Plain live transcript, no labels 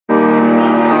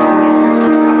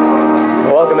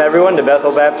Welcome everyone to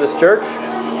Bethel Baptist Church.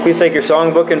 Please take your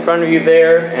songbook in front of you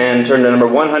there and turn to number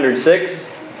 106.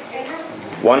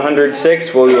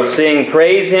 106, where we will sing,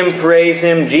 Praise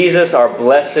Him, Jesus, our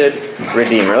blessed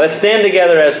Redeemer. Let's stand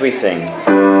together as we sing.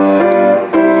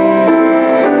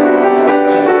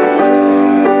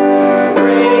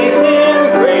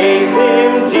 Praise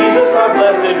Him, Jesus, our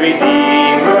blessed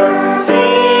Redeemer.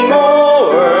 Sing,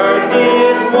 O earth,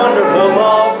 His wonderful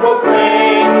law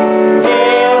proclaim.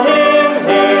 Hail Him,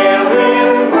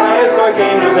 highest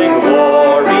archangels in glory.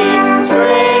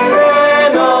 Strength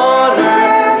and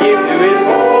honor give to His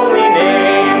holy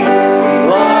name.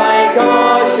 Like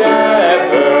a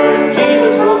shepherd,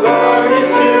 Jesus will guard His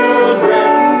children.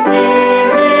 In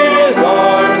His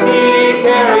arms He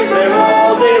carries them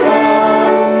all day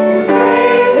long.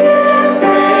 Praise Him,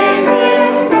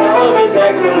 tell of His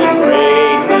excellent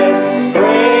greatness.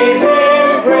 Praise Him,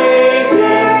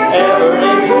 ever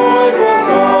in joyful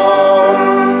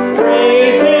song.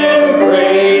 Praise Him,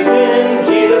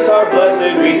 Jesus, our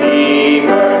blessed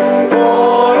Redeemer.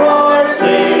 For our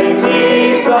sins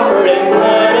He suffered and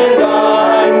bled and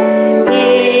died.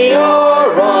 He,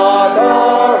 our rock,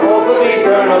 our hope of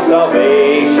eternal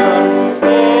salvation.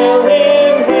 Hail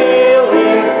Him,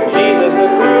 Jesus the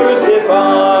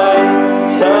crucified.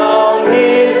 Sound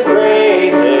His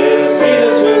praises,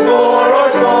 Jesus who bore our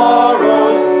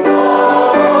sorrows.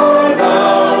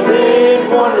 Unbounded,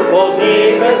 wonderful,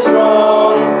 deep and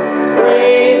strong.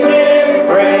 Praise Him,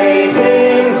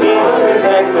 Jesus, His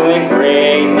excellent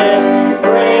greatness.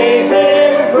 Praise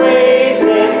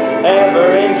Him,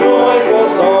 ever in joyful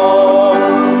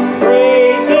song.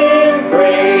 Praise Him,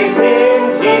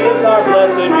 Jesus, our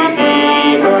blessed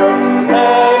Redeemer.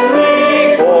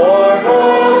 Heavenly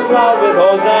portals loud with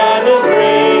hosannas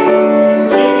ring.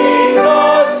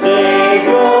 Jesus,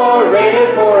 Savior,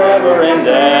 reigneth forever and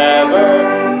ever.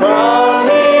 Crown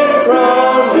Him,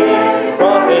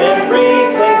 prophet and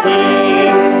priest and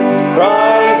king.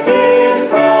 Christ is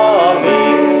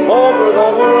coming, over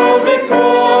the world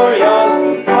victorious.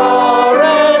 Power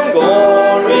and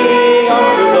glory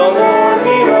unto the Lord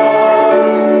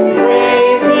belong.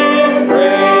 Praise Him,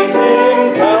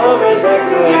 tell of His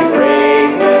excellent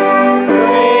greatness.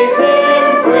 Praise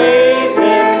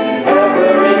Him,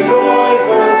 ever in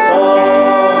joyful song.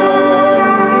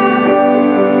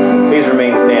 Please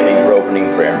remain standing for opening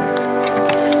prayer.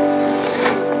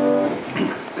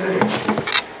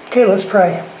 Okay, let's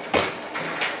pray.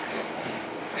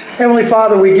 Heavenly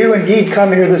Father, we do indeed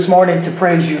come here this morning to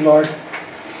praise you, Lord.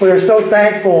 We are so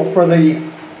thankful for the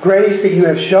grace that you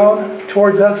have shown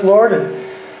towards us, Lord, and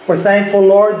we're thankful,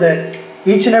 Lord, that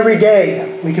each and every day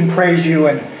we can praise you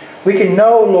and we can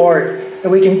know, Lord, that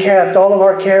we can cast all of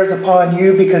our cares upon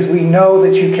you because we know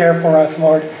that you care for us,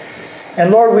 Lord. And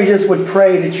Lord, we just would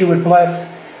pray that you would bless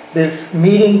this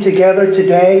meeting together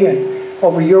today and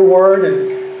over your word, and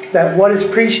that what is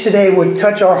preached today would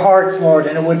touch our hearts, Lord,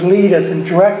 and it would lead us and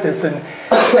direct us and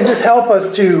just help us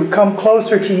to come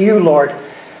closer to you, Lord.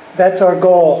 That's our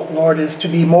goal, Lord, is to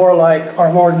be more like our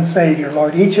Lord and Savior,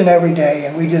 Lord, each and every day.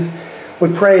 And we just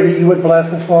would pray that you would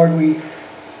bless us, Lord. We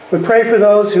would pray for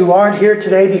those who aren't here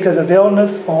today because of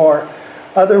illness or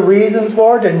other reasons,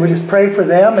 Lord, and we just pray for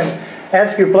them and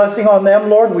ask your blessing on them,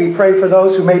 Lord. We pray for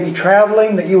those who may be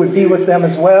traveling, that you would be with them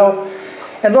as well.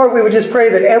 And Lord, we would just pray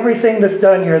that everything that's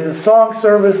done here, the song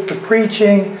service, the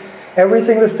preaching,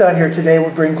 everything that's done here today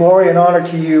would bring glory and honor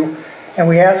to you. And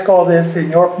we ask all this in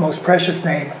your most precious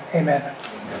name. Amen.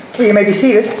 Okay, you may be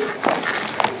seated.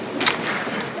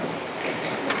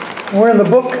 We're in the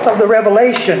book of the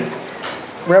Revelation.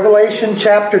 Revelation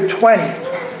chapter 20.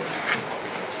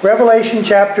 Revelation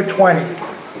chapter 20.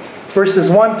 Verses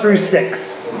 1 through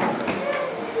 6.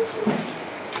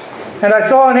 And I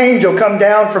saw an angel come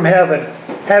down from heaven,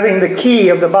 having the key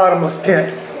of the bottomless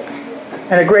pit,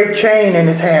 and a great chain in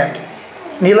his hand.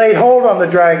 And he laid hold on the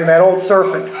dragon, that old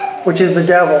serpent, which is the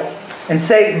devil, and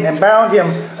Satan, and bound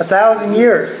him 1,000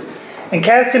 years, and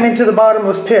cast him into the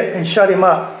bottomless pit, and shut him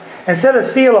up, and set a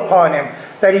seal upon him,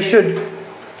 that he should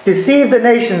deceive the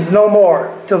nations no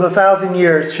more, till the 1,000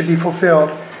 years should be fulfilled.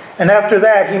 And after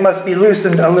that he must be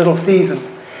loosened a little season.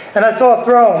 And I saw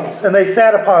thrones, and they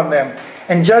sat upon them,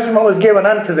 and judgment was given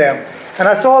unto them. And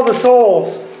I saw the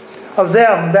souls of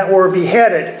them that were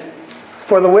beheaded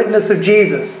for the witness of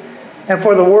Jesus, and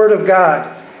for the word of God,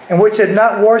 and which had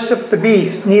not worshipped the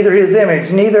beast, neither his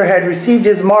image, neither had received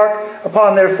his mark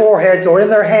upon their foreheads or in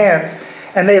their hands.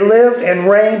 And they lived and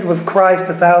reigned with Christ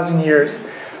 1,000 years.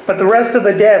 But the rest of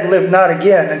the dead lived not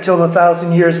again until the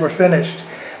 1,000 years were finished.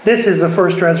 This is the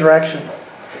first resurrection.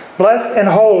 Blessed and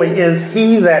holy is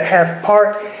he that hath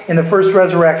part in the first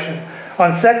resurrection.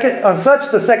 On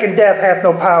such the second death hath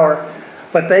no power,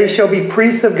 but they shall be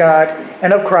priests of God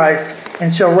and of Christ,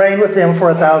 and shall reign with him for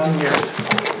 1,000 years.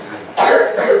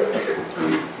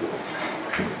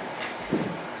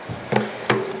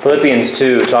 Philippians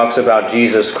 2 talks about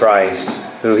Jesus Christ,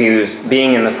 who he was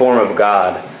being in the form of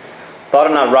God, thought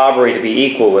it not robbery to be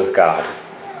equal with God.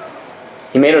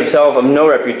 He made himself of no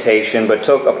reputation, but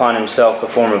took upon himself the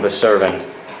form of a servant,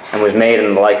 and was made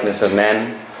in the likeness of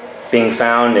men. Being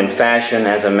found in fashion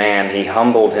as a man, he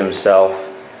humbled himself,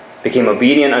 became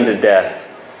obedient unto death,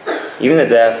 even the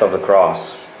death of the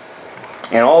cross.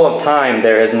 In all of time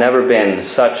there has never been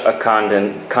such a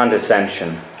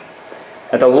condescension.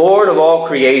 That the Lord of all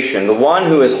creation, the one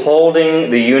who is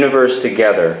holding the universe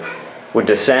together, would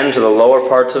descend to the lower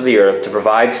parts of the earth to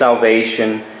provide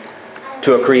salvation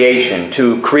to a creation,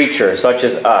 to creatures such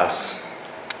as us,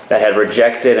 that had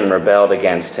rejected and rebelled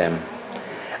against him.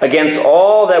 Against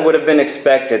all that would have been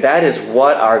expected, that is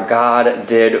what our God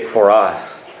did for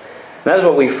us. And that is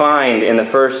what we find in the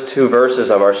first 2 verses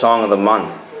of our Song of the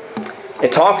Month.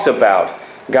 It talks about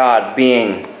God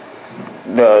being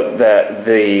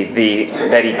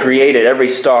that he created every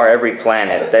star, every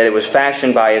planet, that it was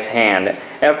fashioned by his hand.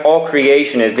 All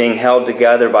creation is being held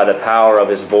together by the power of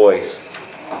his voice.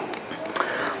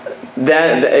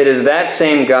 That it is that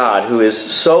same God who is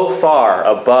so far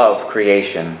above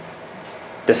creation,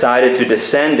 decided to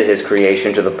descend to his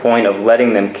creation to the point of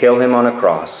letting them kill him on a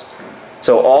cross,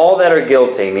 so all that are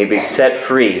guilty may be set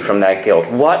free from that guilt.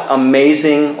 What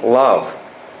amazing love!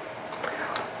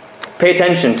 Pay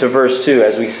attention to verse 2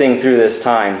 as we sing through this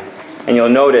time, and you'll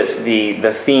notice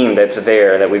the theme that's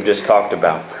there that we've just talked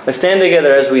about. Let's stand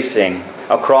together as we sing,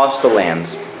 Across the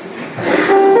Lands.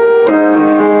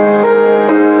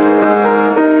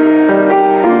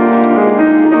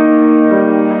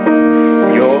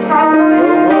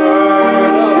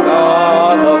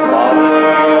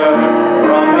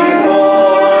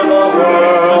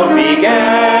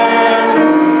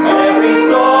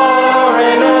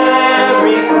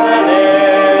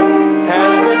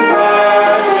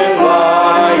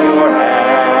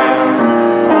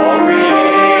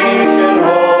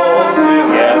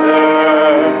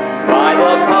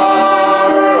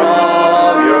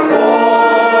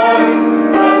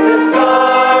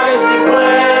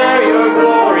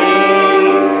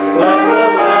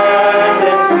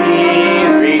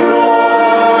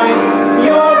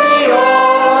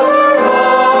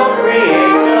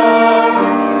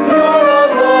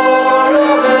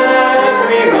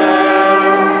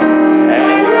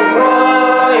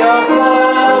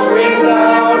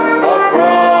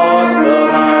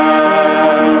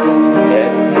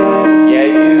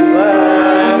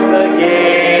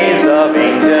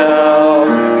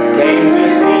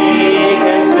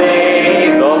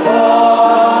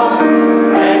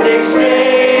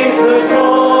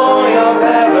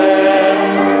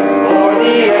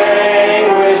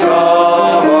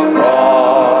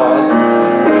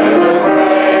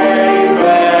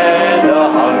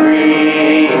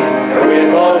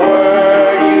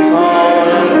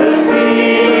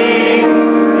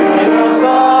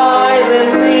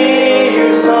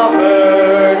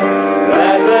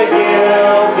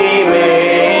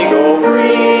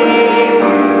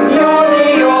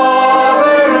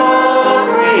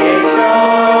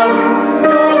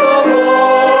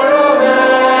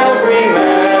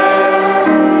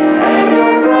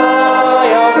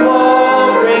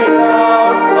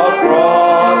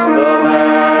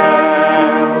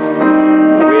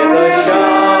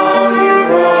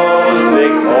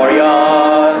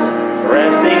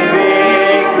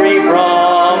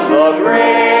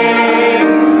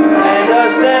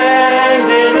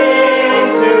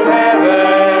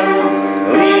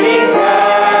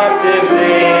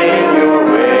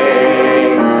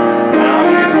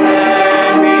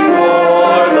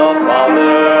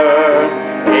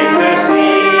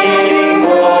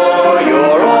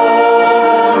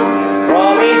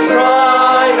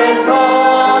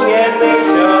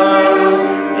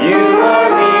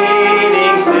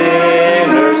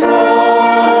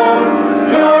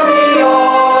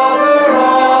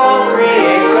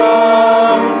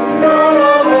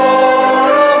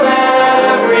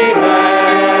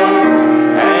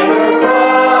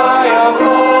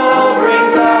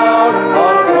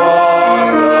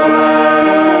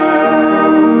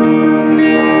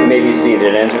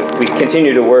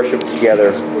 Continue to worship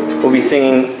together, we'll be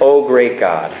singing, O Great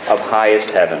God of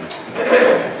Highest Heaven.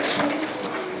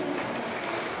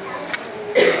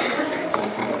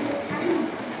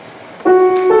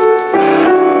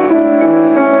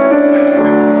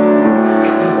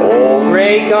 O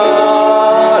great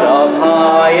God of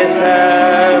highest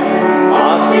heaven,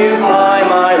 occupy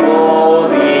my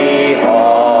lowly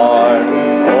heart.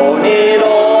 Own it all.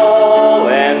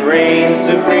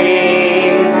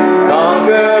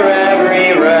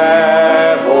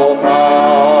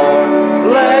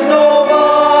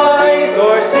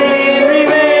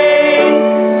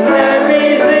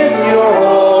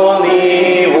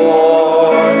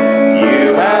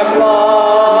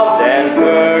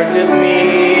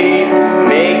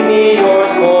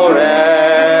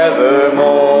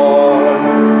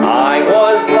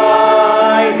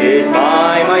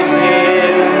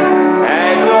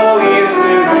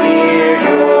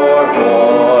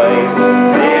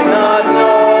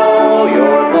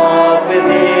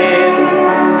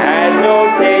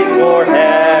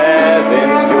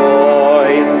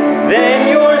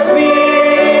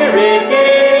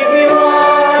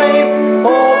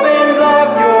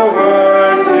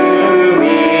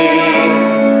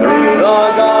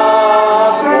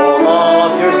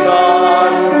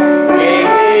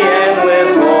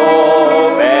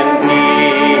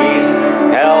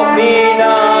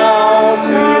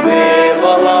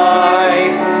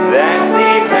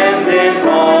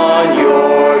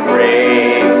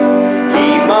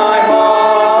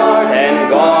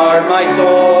 my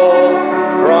soul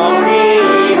from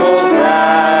the evils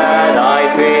that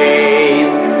I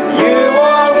face. You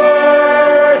are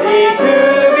worthy to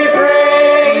be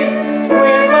praised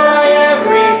with my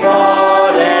every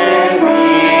thought and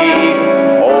deed.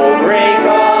 O great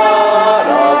God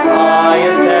of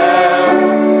highest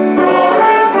heaven,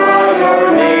 glorify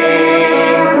your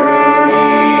name through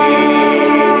me.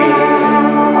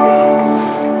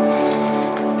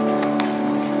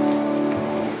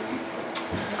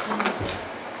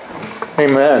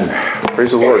 Amen.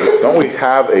 Praise the Lord. Don't we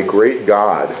have a great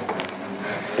God?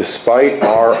 Despite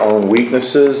our own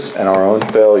weaknesses and our own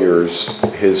failures,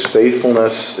 His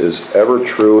faithfulness is ever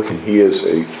true, and He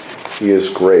is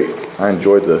great. I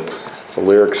enjoyed the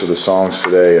lyrics of the songs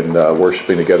today and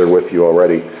worshiping together with you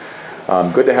already.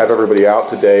 Good to have everybody out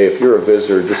today. If you're a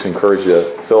visitor, just encourage you to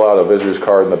fill out a visitor's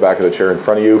card in the back of the chair in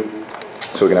front of you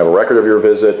so we can have a record of your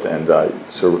visit, and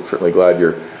so certainly glad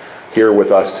you're here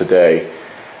with us today.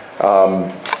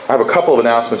 I have a couple of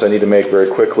announcements I need to make very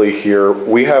quickly here.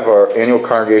 We have our annual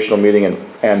congregational meeting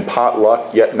and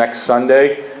potluck yet next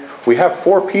Sunday. We have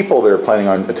 4 people that are planning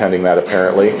on attending that,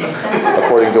 apparently,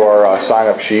 according to our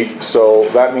sign-up sheet. So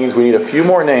that means we need a few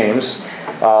more names.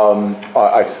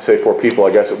 I say 4 people.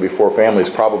 I guess it would be 4 families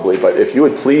probably. But if you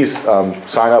would please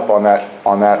sign up on that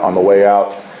on the way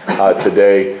out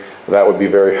today, that would be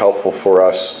very helpful for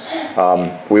us.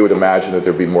 We would imagine that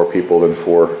there'd be more people than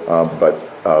 4, but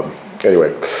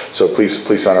anyway, so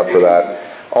please sign up for that.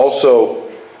 Also,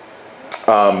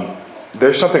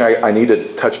 there's something I need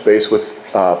to touch base with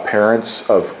parents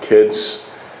of kids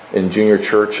in junior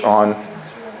church on.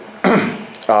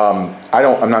 I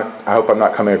hope I'm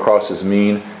not coming across as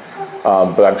mean,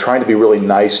 but I'm trying to be really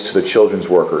nice to the children's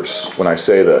workers when I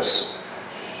say this.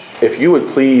 If you would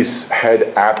please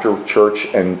head after church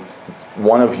and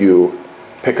one of you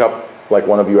pick up, like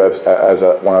one of you as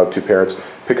one of 2 parents,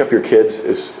 pick up your kids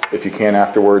if you can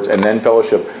afterwards, and then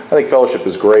fellowship. I think fellowship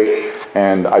is great,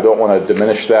 and I don't want to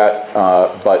diminish that,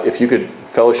 but if you could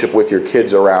fellowship with your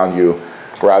kids around you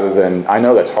rather than, I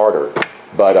know that's harder,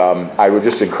 but I would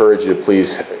just encourage you to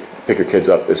please pick your kids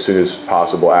up as soon as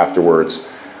possible afterwards.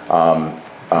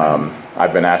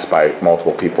 I've been asked by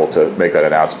multiple people to make that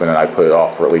announcement, and I put it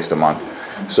off for at least a month.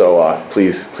 So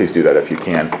please do that if you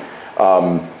can.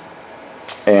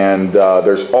 And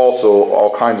there's also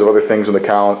all kinds of other things on the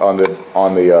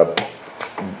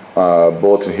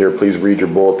bulletin here. Please read your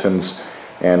bulletins,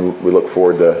 and we look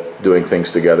forward to doing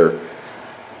things together.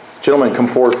 Gentlemen, come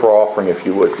forward for offering if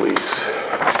you would, please.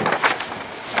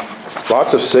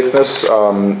 Lots of sickness,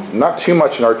 not too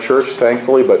much in our church,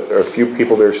 thankfully, but there are a few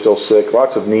people that are still sick.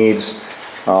 Lots of needs.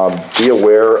 Be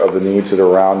aware of the needs that are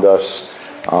around us.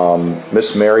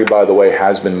 Miss Mary, by the way,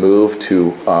 has been moved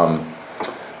to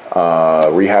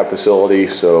rehab facility,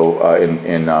 so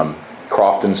in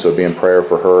Crofton, so be in prayer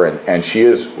for her, and she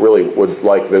would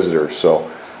like visitors, so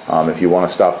if you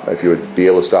would be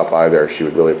able to stop by there, she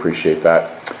would really appreciate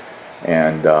that.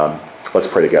 And let's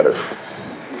pray together.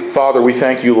 Father, we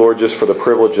thank you, Lord, just for the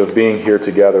privilege of being here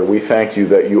together. We thank you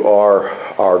that you are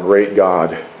our great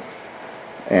God,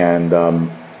 and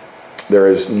there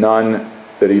is none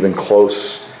that even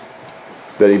comes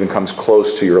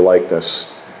close to your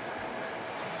likeness.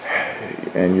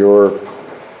 And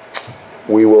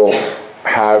we will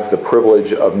have the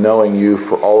privilege of knowing you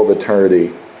for all of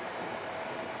eternity.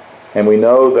 And we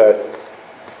know that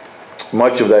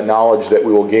much of that knowledge that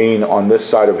we will gain on this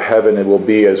side of heaven, it will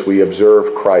be as we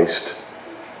observe Christ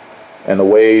and the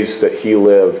ways that he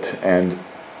lived and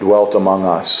dwelt among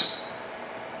us.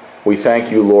 We thank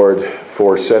you, Lord,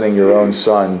 for sending your own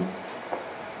Son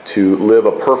to live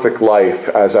a perfect life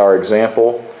as our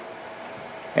example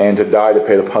and to die to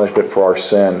pay the punishment for our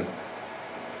sin.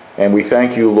 And we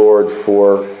thank you, Lord,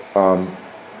 for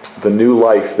the new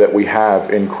life that we have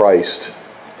in Christ.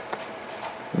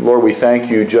 Lord, we thank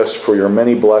you just for your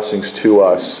many blessings to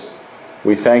us.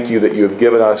 We thank you that you have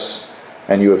given us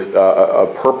and you have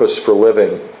a purpose for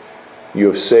living. You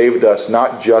have saved us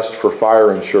not just for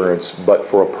fire insurance, but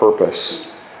for a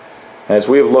purpose. And as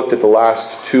we have looked at the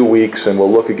last 2 weeks, and we'll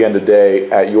look again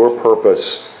today at your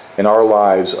purpose in our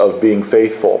lives of being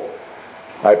faithful,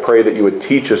 I pray that you would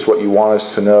teach us what you want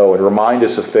us to know and remind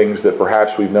us of things that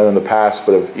perhaps we've known in the past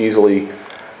but have easily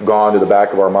gone to the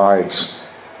back of our minds.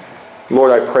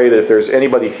 Lord, I pray that if there's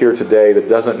anybody here today that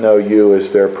doesn't know you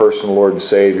as their personal Lord and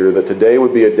Savior, that today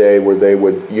would be a day where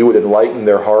you would enlighten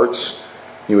their hearts,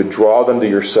 you would draw them to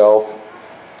yourself,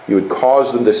 you would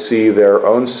cause them to see their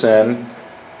own sin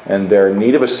and their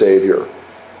need of a Savior,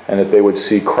 and that they would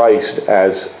see Christ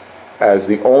as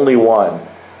the only one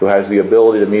who has the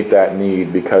ability to meet that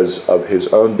need because of his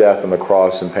own death on the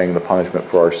cross and paying the punishment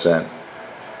for our sin.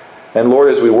 And Lord,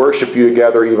 as we worship you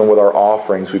together, even with our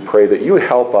offerings, we pray that you would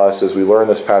help us, as we learned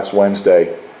this past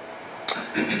Wednesday,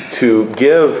 to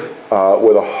give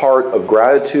with a heart of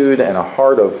gratitude and a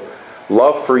heart of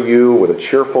love for you, with a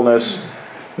cheerfulness,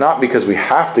 not because we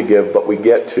have to give, but we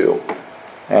get to.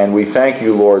 And we thank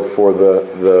you, Lord, for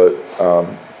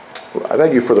I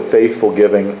thank you for the faithful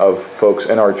giving of folks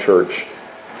in our church.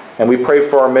 And we pray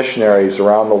for our missionaries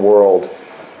around the world.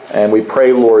 And we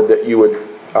pray, Lord, that you would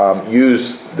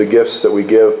use the gifts that we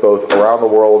give both around the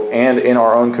world and in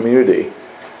our own community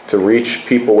to reach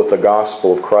people with the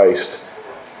gospel of Christ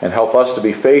and help us to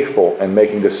be faithful in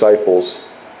making disciples.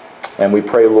 And we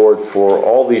pray, Lord, for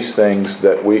all these things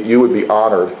that you would be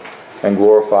honored and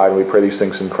glorified. And we pray these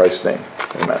things in Christ's name.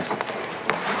 Amen.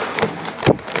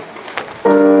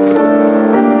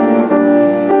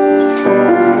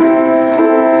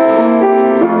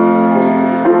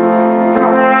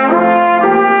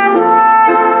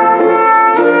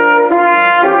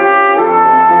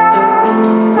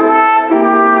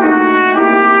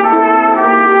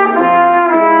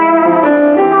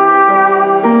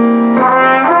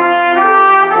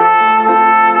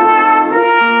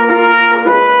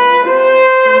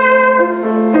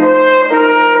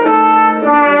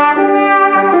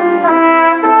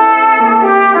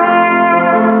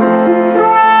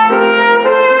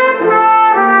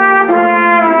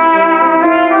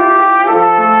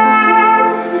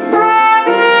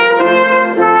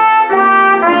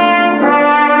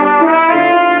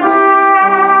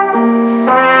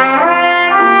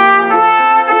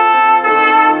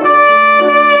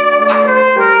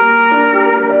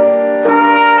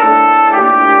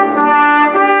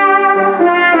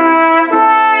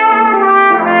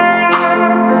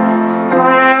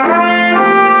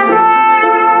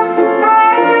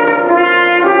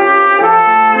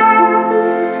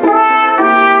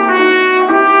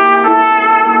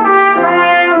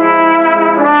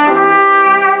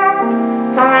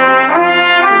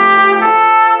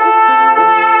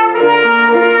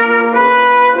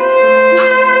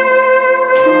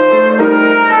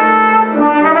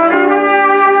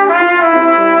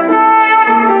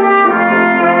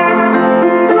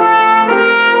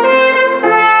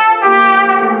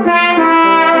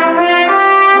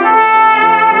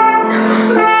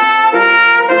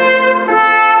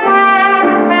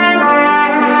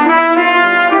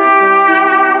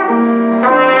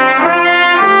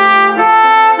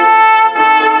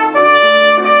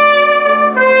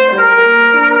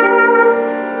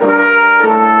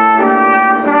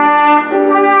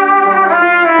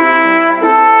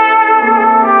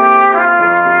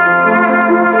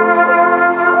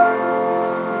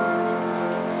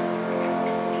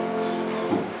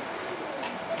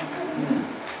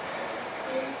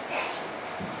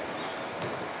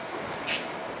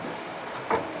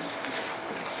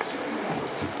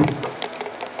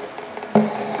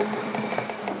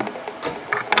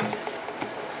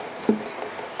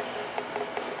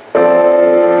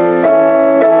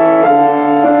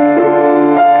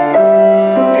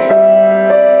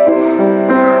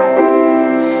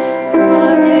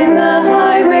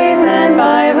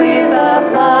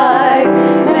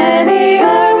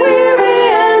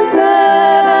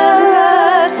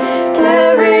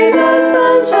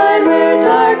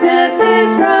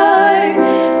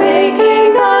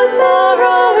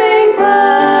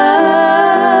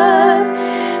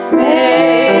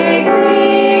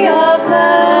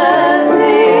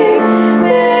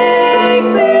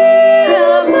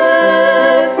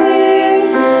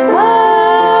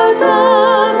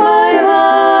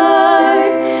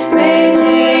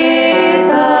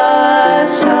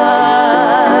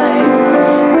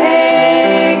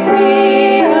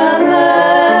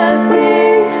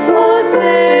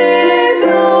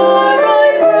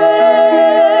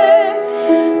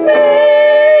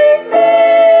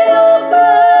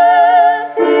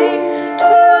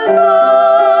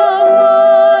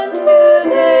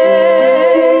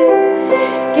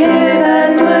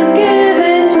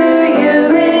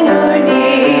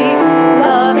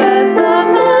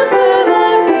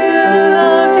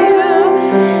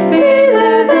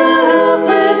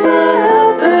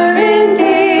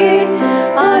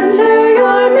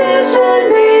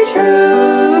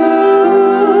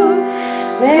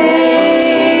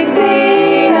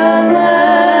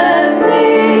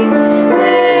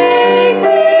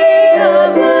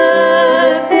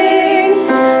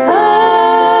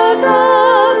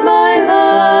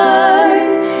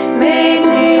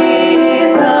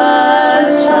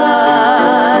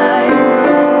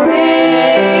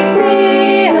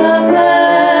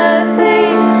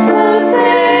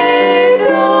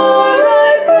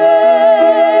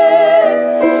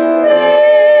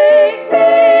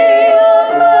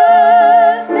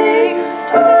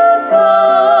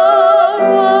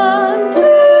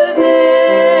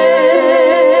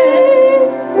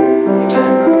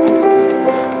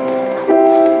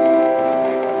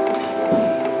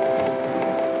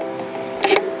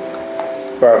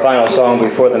 For our final song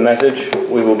before the message,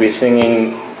 we will be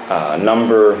singing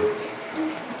number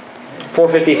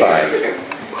 455.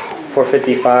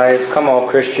 455, Come All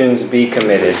Christians Be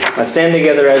Committed. Let's stand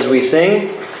together as we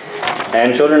sing,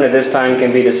 and children at this time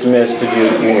can be dismissed to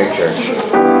Junior Church.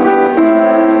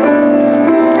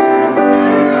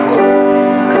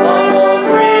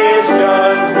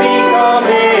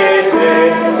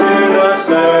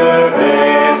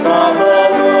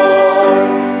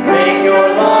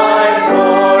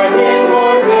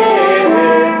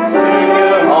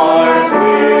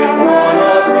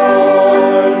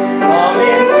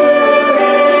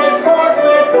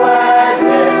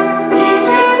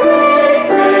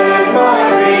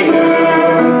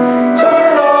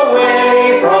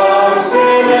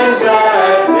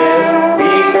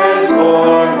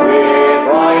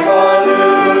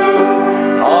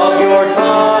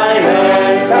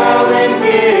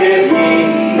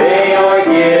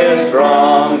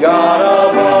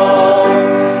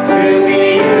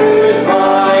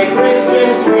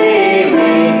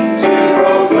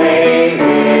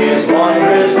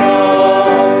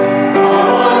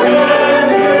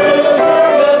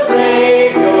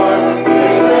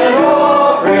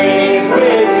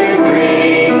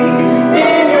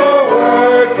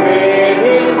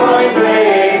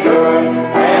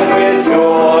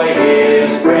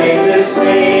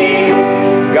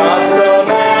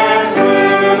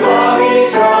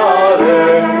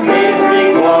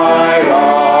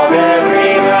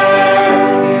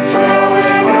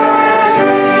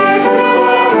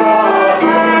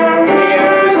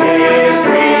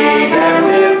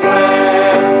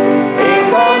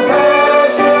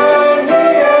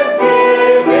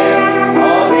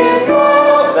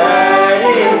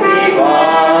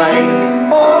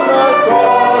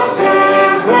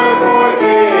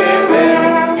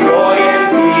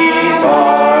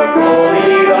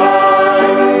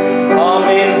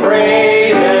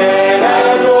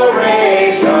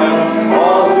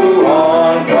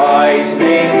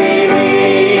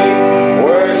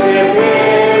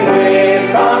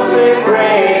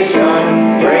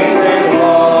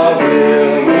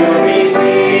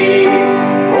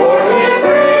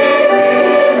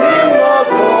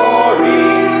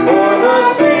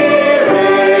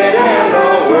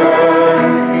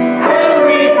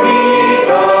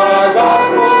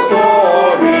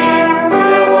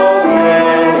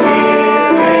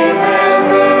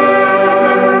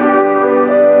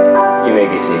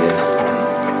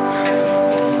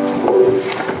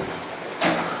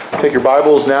 Take your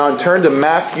Bibles now and turn to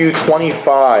Matthew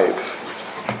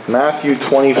 25. Matthew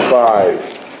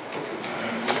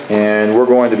 25. And we're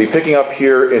going to be picking up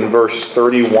here in verse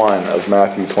 31 of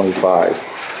Matthew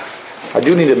 25. I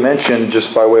do need to mention,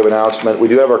 just by way of announcement, we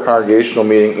do have our congregational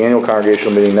meeting, annual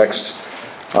congregational meeting next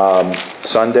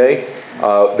Sunday.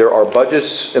 There are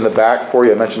budgets in the back for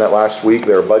you. I mentioned that last week.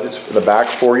 There are budgets in the back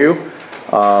for you.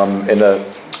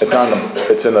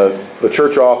 It's in the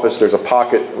church office. There's a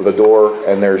pocket with a door,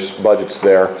 and there's budgets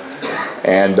there.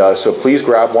 And so please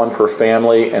grab one per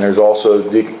family. And there's also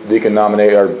deacon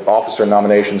or officer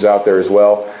nominations out there as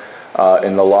well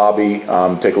in the lobby.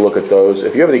 Take a look at those.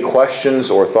 If you have any questions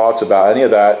or thoughts about any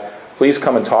of that, please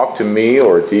come and talk to me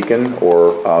or a deacon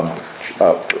or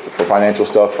for financial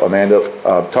stuff, Amanda.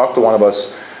 Talk to one of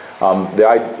us.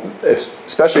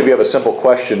 Especially if you have a simple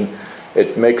question,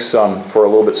 it makes for a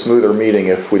little bit smoother meeting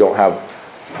if we don't have,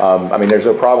 there's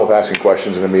no problem with asking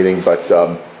questions in a meeting, but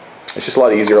it's just a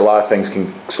lot easier. A lot of things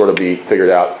can sort of be figured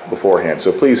out beforehand.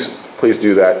 So please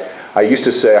do that. I used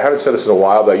to say, I haven't said this in a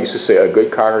while, but I used to say a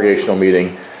good congregational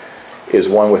meeting is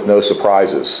one with no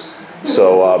surprises.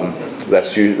 So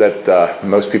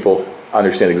most people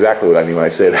understand exactly what I mean when I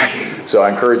say that. So I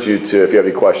encourage you to, if you have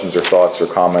any questions or thoughts or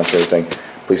comments or anything,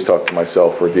 please talk to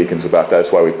myself or deacons about that.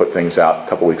 That's why we put things out a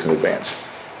couple weeks in advance.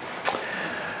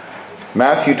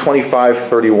 Matthew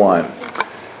 25:31.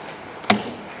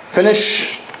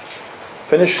 Finish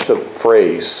the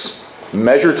phrase.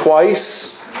 Measure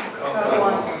twice.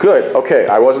 Good. Okay.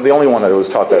 I wasn't the only one that was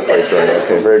taught that phrase during it.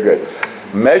 Okay. Very good.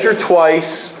 Measure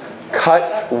twice.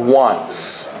 Cut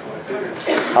once.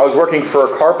 I was working for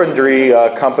a carpentry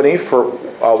company for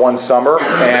one summer,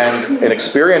 and an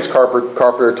experienced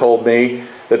carpenter told me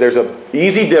that there's an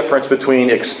easy difference between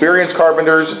experienced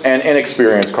carpenters and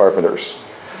inexperienced carpenters.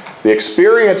 The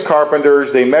experienced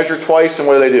carpenters, they measure twice, and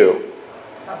what do?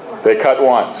 They cut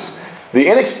once. The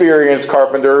inexperienced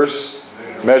carpenters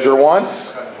measure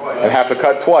once and have to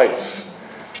cut twice,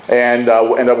 and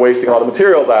end up wasting a lot of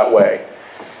material that way.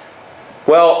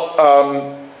 Well,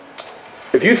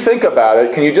 if you think about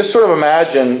it, can you just sort of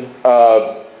imagine,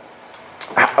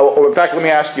 in fact, let me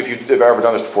ask you if you've ever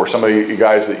done this before, some of you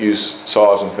guys that use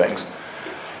saws and things.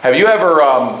 Have you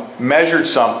ever measured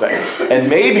something, and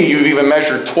maybe you've even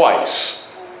measured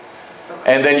twice,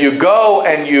 and then you go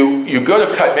and you go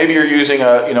to cut? Maybe you're using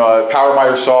a power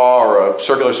miter saw or a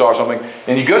circular saw or something,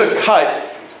 and you go to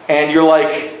cut, and you're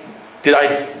like, did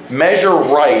I measure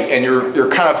right? And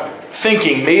you're kind of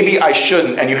thinking maybe I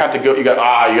shouldn't, and you have to go. You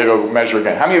gotta go measure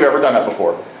again. How many of you have ever done that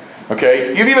before?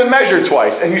 Okay, you've even measured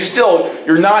twice, and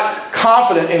you're not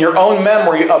confident in your own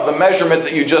memory of the measurement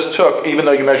that you just took, even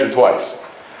though you measured twice.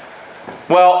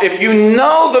 Well, if you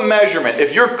know the measurement,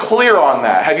 if you're clear on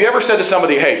that, have you ever said to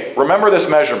somebody, "Hey, remember this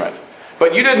measurement"?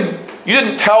 But you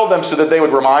didn't tell them so that they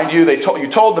would remind you. You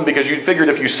told them because you figured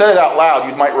if you said it out loud,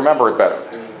 you might remember it better.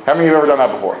 How many of you have ever done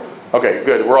that before? Okay,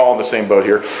 good. We're all in the same boat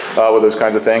here with those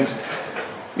kinds of things.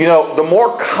 The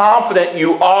more confident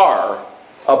you are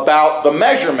about the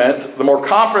measurement, the more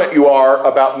confident you are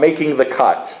about making the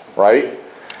cut, right?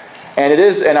 And it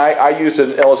is, and I used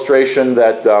an illustration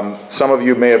that some of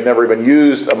you may have never even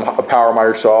used a power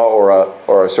miter saw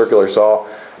or a circular saw,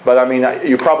 but I mean,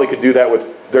 you probably could do that with,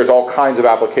 there's all kinds of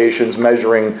applications,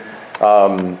 measuring,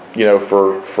 for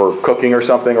cooking or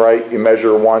something, right? You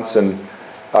measure once and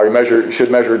you should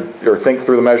measure or think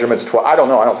through the measurements twice. I don't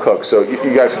know, I don't cook, so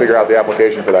you guys figure out the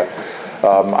application for that.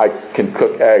 I can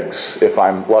cook eggs if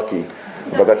I'm lucky,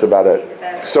 but that's about it.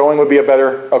 Sewing would be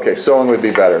sewing would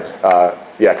be better.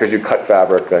 Yeah, because you cut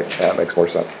fabric, that makes more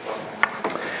sense.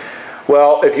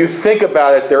 Well, if you think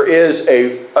about it, there is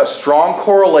a strong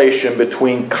correlation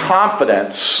between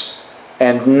confidence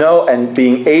and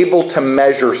being able to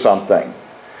measure something.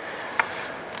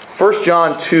 1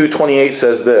 John 2:28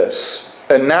 says this,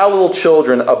 "And now, little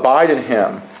children, abide in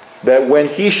him, that when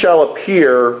he shall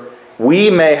appear,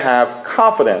 we may have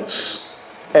confidence,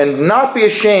 and not be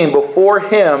ashamed before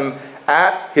him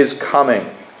at his coming.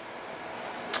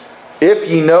 If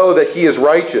ye know that he is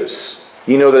righteous,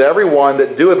 ye know that everyone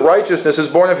that doeth righteousness is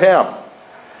born of him."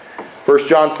 1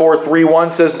 John 4:3-1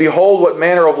 says, "Behold, what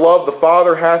manner of love the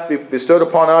Father hath bestowed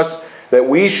upon us, that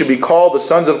we should be called the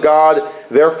sons of God.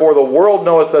 Therefore the world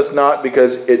knoweth us not,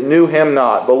 because it knew him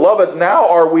not. Beloved, now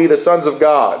are we the sons of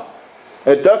God,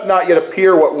 and it doth not yet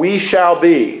appear what we shall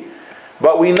be.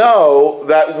 But we know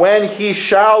that when he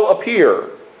shall appear,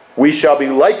 we shall be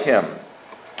like him,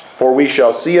 for we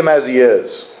shall see him as he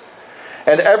is.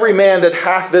 And every man that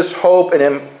hath this hope in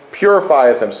him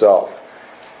purifieth himself,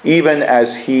 even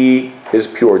as he is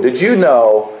pure." Did you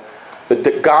know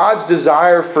that God's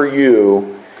desire for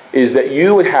you is that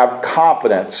you would have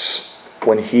confidence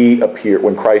when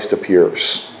Christ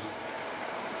appears?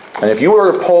 And if you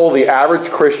were to poll the average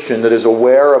Christian that is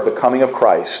aware of the coming of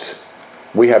Christ,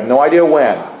 we have no idea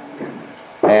when.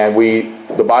 And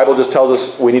the Bible just tells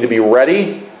us we need to be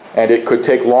ready, and it could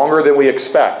take longer than we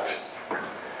expect.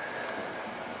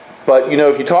 But,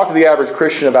 if you talk to the average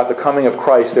Christian about the coming of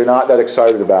Christ, they're not that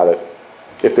excited about it,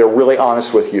 if they're really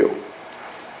honest with you.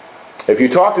 If you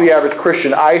talk to the average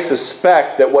Christian, I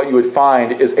suspect that what you would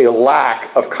find is a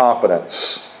lack of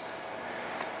confidence.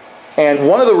 And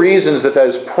one of the reasons that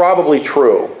is probably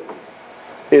true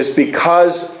is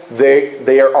because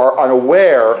they are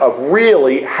unaware of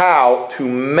really how to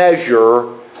measure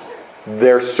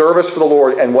their service for the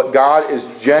Lord and what God is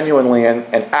genuinely and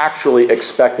actually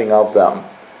expecting of them.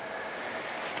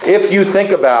 If you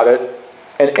think about it,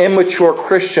 an immature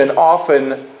Christian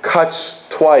often cuts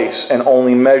twice and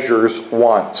only measures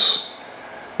once.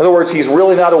 In other words, he's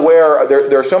really not aware.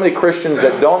 There are so many Christians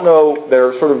that don't know,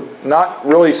 they're sort of not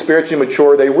really spiritually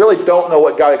mature. They really don't know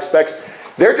what God expects.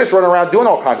 They're just running around doing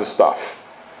all kinds of stuff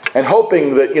and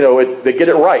hoping that, they get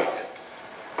it right.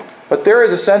 But there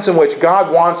is a sense in which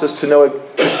God wants us to know.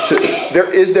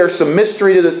 Is there some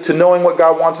mystery to knowing what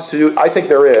God wants us to do? I think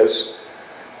there is.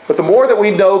 But the more that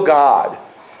we know God,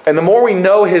 and the more we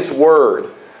know His Word,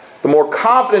 the more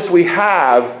confidence we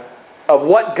have of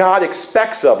what God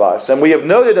expects of us. And we have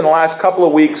noted in the last couple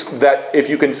of weeks that if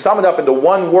you can sum it up into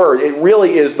one word, it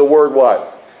really is the word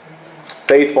what?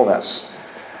 Faithfulness.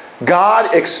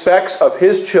 God expects of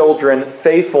His children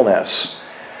faithfulness.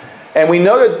 And we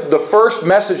noted the first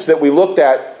message that we looked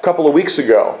at a couple of weeks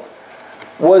ago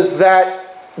was that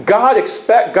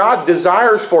God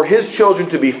desires for His children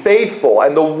to be faithful.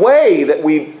 And the way that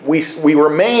we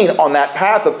remain on that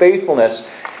path of faithfulness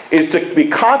is to be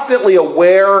constantly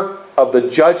aware of the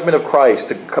judgment of Christ,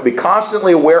 to be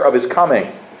constantly aware of His coming.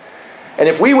 And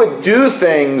if we would do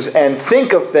things and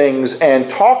think of things and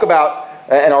talk about,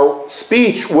 and our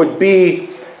speech would be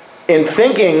in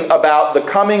thinking about the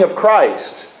coming of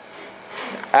Christ,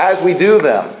 as we do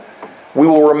them, we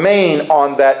will remain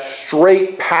on that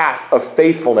straight path of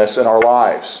faithfulness in our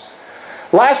lives.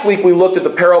 Last week we looked at the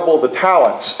parable of the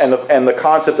talents and the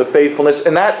concept of faithfulness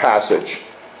in that passage.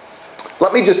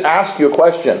 let me just ask you a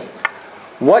question.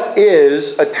 What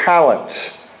is a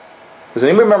talent? Does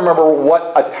anybody remember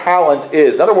what a talent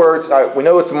is? In other words, we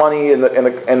know it's money in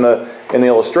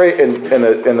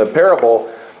the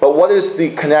parable, but what is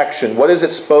the connection? What is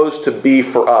it supposed to be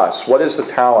for us? What is the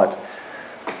talent?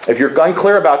 If you're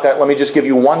unclear about that, let me just give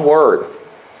you one word.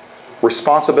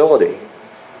 Responsibility.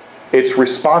 It's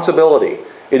responsibility.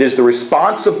 It is the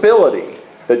responsibility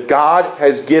that God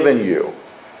has given you.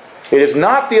 It is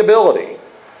not the ability.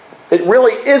 It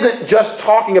really isn't just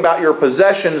talking about your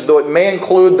possessions, though it may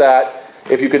include that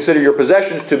if you consider your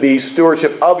possessions to be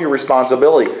stewardship of your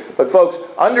responsibility. But folks,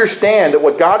 understand that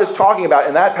what God is talking about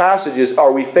in that passage is,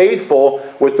 are we faithful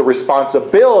with the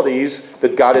responsibilities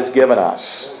that God has given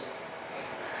us?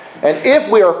 And if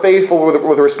we are faithful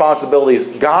with responsibilities,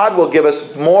 God will give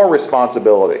us more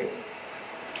responsibility.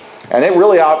 And it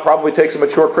really probably takes a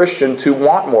mature Christian to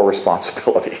want more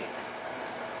responsibility.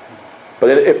 But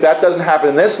if that doesn't happen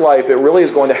in this life, it really is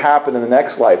going to happen in the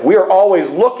next life. We are always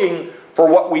looking for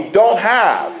what we don't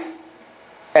have,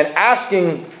 and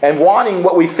asking and wanting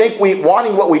what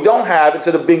we don't have,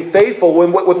 instead of being faithful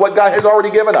with what God has already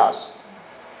given us.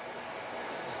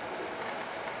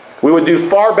 We would do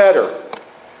far better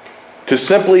to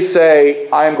simply say,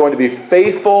 I am going to be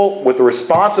faithful with the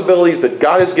responsibilities that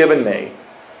God has given me,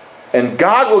 and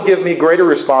God will give me greater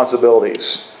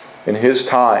responsibilities in His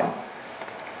time.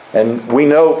 And we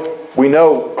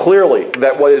know clearly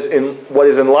that what is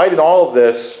in light in all of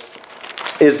this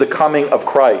is the coming of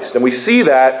Christ. And we see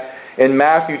that in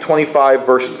Matthew 25,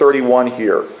 verse 31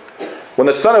 here. When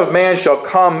the Son of Man shall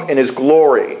come in His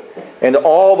glory, and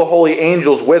all the holy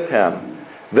angels with Him,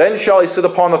 then shall He sit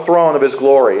upon the throne of His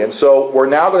glory. And so we're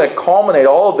now going to culminate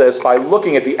all of this by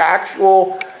looking at the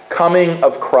actual coming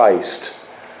of Christ.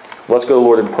 Let's go to the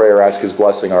Lord in prayer, ask His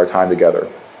blessing on our time together.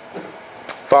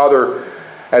 Father,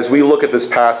 as we look at this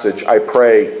passage, I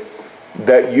pray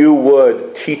that You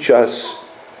would teach us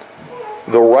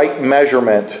the right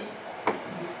measurement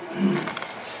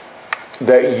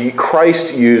that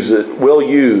Christ will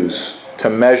use to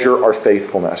measure our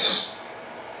faithfulness.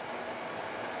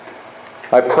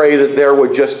 I pray that there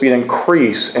would just be an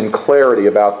increase in clarity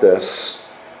about this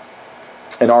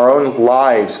in our own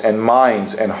lives and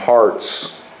minds and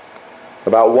hearts,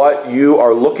 about what You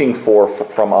are looking for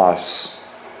from us.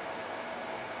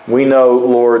 We know,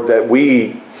 Lord, that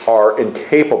we are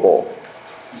incapable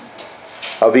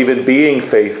of even being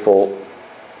faithful,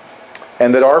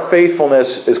 and that our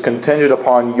faithfulness is contingent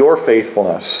upon Your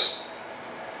faithfulness.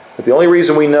 But the only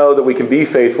reason we know that we can be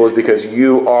faithful is because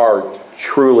You are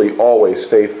truly always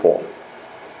faithful.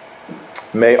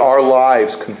 May our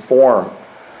lives conform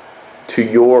to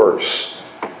Yours.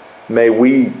 May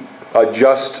we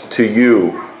adjust to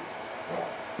You.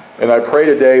 And I pray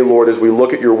today, Lord, as we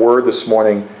look at Your word this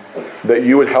morning, that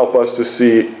You would help us to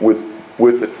see with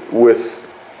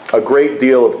a great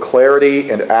deal of clarity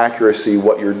and accuracy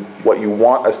what You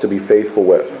want us to be faithful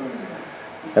with.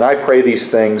 And I pray these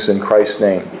things in Christ's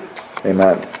name.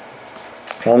 Amen.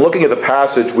 When looking at the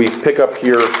passage, we pick up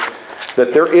here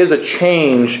that there is a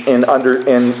change in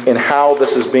how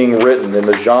this is being written, in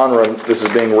the genre this is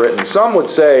being written. Some would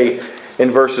say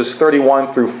in verses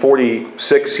 31 through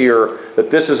 46 here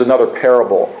that this is another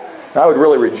parable. And I would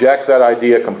really reject that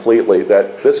idea completely,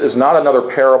 that this is not another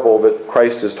parable that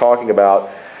Christ is talking about.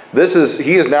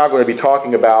 He is now going to be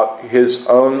talking about His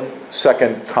own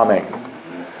second coming.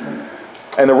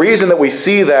 And the reason that we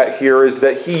see that here is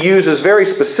that He uses very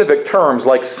specific terms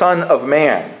like Son of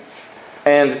Man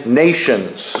and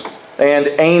nations and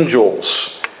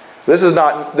angels. This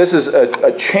is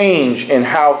a change in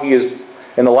how He is,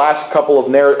 in the last couple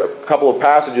of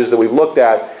passages that we've looked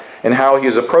at, and how He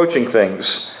is approaching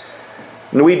things.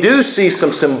 And we do see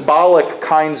some symbolic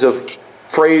kinds of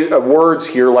words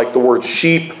here, like the word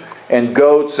sheep and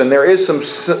goats, and there is some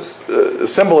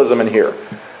symbolism in here.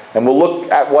 And we'll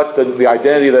look at what the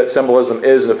identity of that symbolism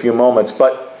is in a few moments.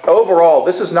 But overall,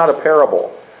 this is not a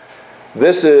parable.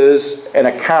 This is an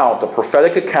account, a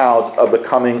prophetic account of the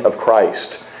coming of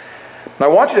Christ. And I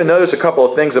want you to notice a couple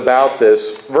of things about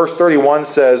this. Verse 31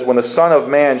 says, when the Son of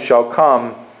Man shall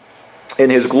come in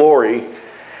His glory,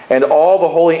 and all the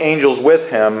holy angels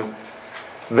with Him,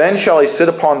 then shall He sit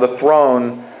upon the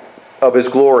throne of His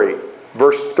glory.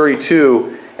 Verse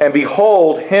 32, and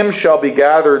behold, Him shall be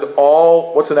gathered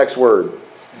all, what's the next word?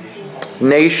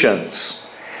 Nations.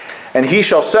 And He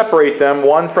shall separate them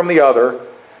one from the other,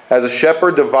 as a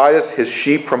shepherd divideth his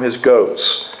sheep from his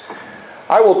goats.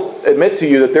 I will admit to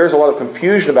you that there's a lot of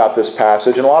confusion about this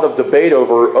passage and a lot of debate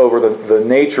over the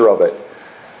nature of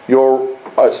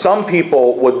it. Some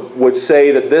people would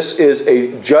say that this is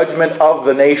a judgment of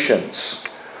the nations.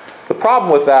 The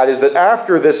problem with that is that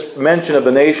after this mention of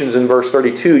the nations in verse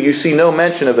 32, you see no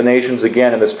mention of the nations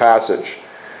again in this passage.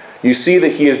 You see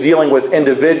that he is dealing with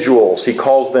individuals. He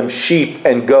calls them sheep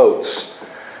and goats.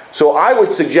 So I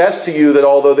would suggest to you that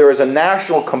although there is a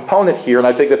national component here, and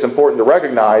I think that's important to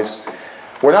recognize,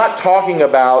 we're not talking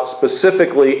about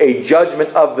specifically a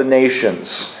judgment of the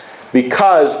nations,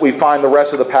 because we find the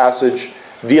rest of the passage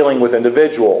dealing with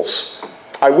individuals.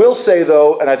 I will say,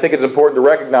 though, and I think it's important to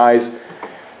recognize,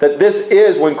 that this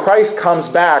is, when Christ comes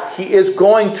back, he is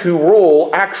going to rule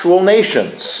actual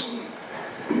nations.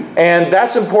 And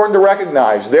that's important to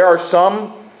recognize. There are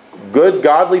some good,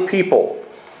 godly people,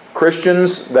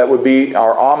 Christians that would be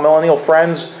our amillennial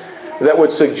friends, that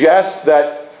would suggest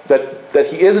that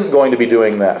he isn't going to be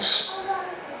doing this.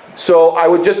 So I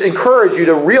would just encourage you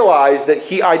to realize that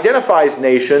he identifies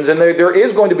nations, and there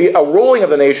is going to be a ruling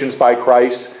of the nations by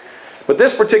Christ. But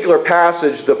this particular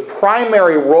passage, the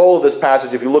primary role of this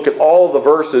passage, if you look at all of the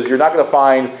verses, you're not going to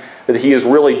find that he is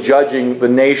really judging the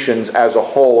nations as a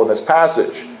whole in this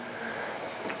passage.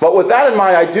 But with that in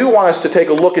mind, I do want us to take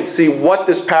a look and see what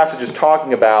this passage is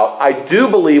talking about. I do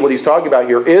believe what he's talking about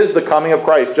here is the coming of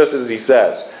Christ, just as he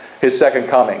says, his second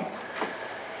coming.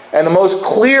 And the most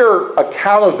clear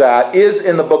account of that is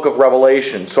in the book of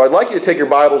Revelation. So I'd like you to take your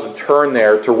Bibles and turn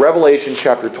there to Revelation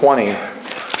chapter 20.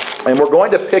 And we're going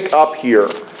to pick up here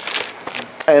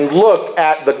and look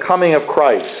at the coming of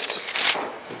Christ.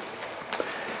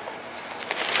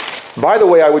 By the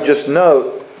way, I would just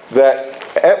note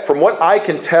that from what I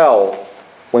can tell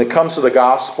when it comes to the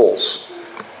Gospels,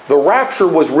 the rapture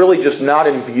was really just not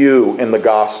in view in the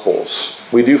Gospels.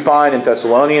 We do find in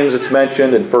Thessalonians it's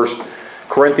mentioned, in 1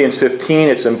 Corinthians 15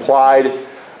 it's implied,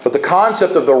 but the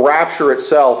concept of the rapture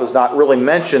itself is not really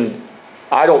mentioned,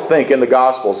 I don't think, in the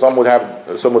Gospels. Some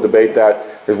would debate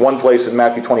that. There's one place in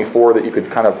Matthew 24 that you could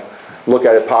kind of look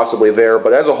at it possibly there,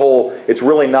 but as a whole, it's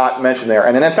really not mentioned there.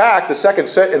 And in fact,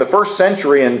 in the first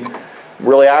century, and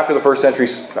really after the first century,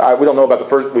 we don't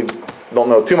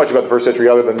know too much about the first century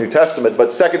other than the New Testament, but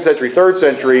 2nd century, 3rd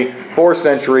century, 4th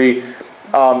century,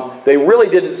 they really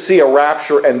didn't see a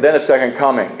rapture and then a second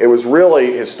coming. It was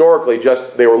really, historically,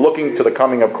 just they were looking to the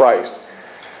coming of Christ.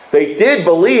 They did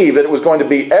believe that it was going to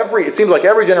be it seems like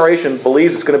every generation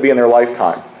believes it's going to be in their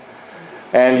lifetime.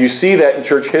 And you see that in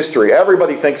church history.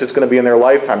 Everybody thinks it's going to be in their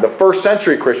lifetime. The first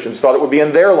century Christians thought it would be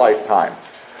in their lifetime.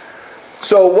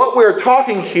 So what we're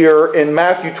talking here in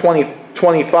Matthew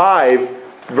 25,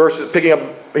 picking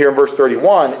up here in verse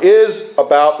 31, is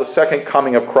about the second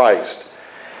coming of Christ.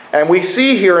 And we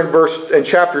see here in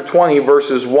chapter 20,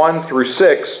 verses 1 through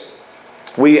 6,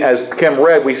 as Kim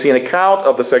read, we see an account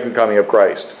of the second coming of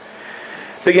Christ.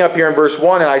 Picking up here in verse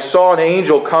 1, and I saw an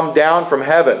angel come down from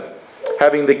heaven,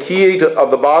 having the key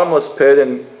of the bottomless pit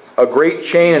and a great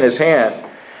chain in his hand.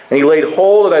 And he laid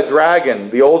hold of that dragon,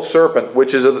 the old serpent,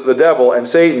 which is the devil and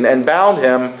Satan, and bound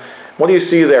him. What do you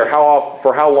see there?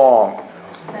 For how long?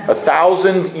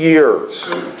 1,000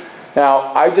 years.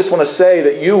 Now, I just want to say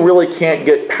that you really can't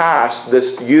get past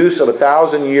this use of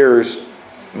 1,000 years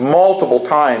multiple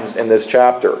times in this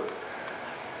chapter.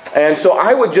 And so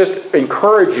I would just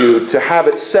encourage you to have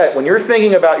it set. When you're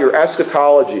thinking about your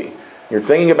eschatology, you're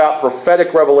thinking about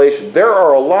prophetic revelation, there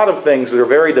are a lot of things that are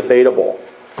very debatable.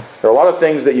 There are a lot of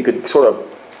things that you could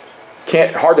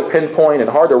hard to pinpoint and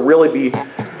hard to really be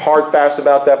hard fast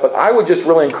about that. But I would just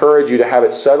really encourage you to have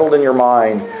it settled in your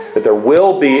mind that there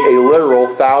will be a literal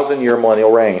 1,000-year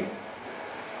millennial reign.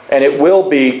 And it will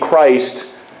be Christ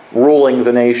ruling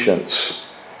the nations.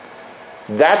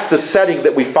 That's the setting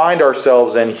that we find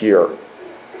ourselves in here.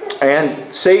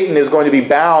 And Satan is going to be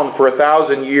bound for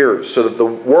 1,000 years so that the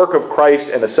work of Christ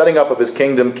and the setting up of his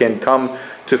kingdom can come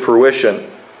to fruition.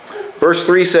 Verse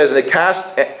 3 says,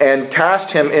 and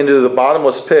cast him into the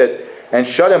bottomless pit, and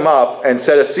shut him up, and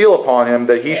set a seal upon him,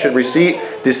 that he should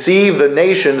deceive the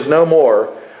nations no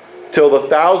more, till the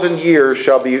 1,000 years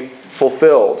shall be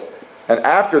fulfilled. And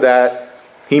after that,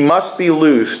 he must be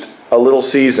loosed a little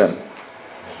season.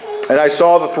 And I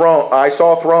saw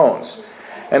thrones,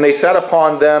 and they sat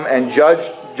upon them, and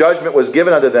judgment was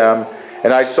given unto them.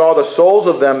 And I saw the souls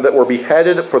of them that were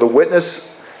beheaded for the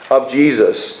witness of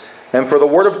Jesus, and for the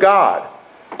word of God,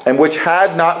 and which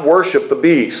had not worshipped the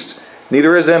beast,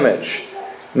 neither his image,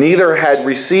 neither had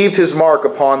received his mark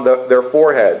upon their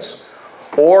foreheads,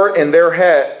 or in their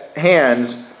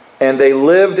hands, and they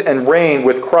lived and reigned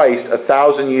with Christ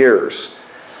 1,000 years.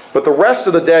 But the rest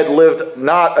of the dead lived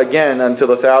not again until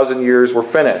the 1,000 years were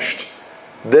finished.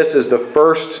 This is the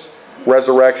first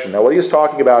resurrection. Now what he is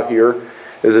talking about here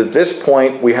is at this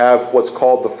point we have what's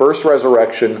called the first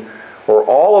resurrection, where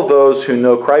all of those who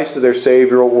know Christ as their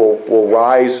Savior will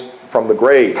rise from the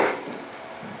grave.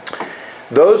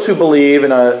 Those who believe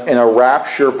in a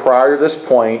rapture prior to this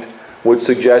point would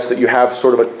suggest that you have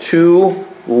sort of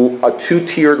a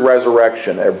two-tiered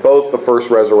resurrection. They're both the first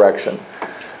resurrection.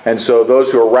 And so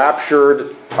those who are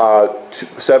raptured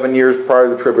 7 years prior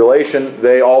to the tribulation,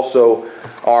 they also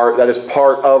are, that is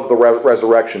part of the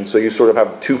resurrection. So you sort of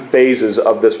have two phases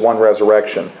of this one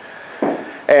resurrection.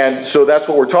 And so that's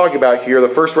what we're talking about here. The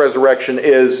first resurrection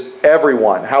is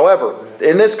everyone. However,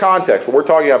 in this context, what we're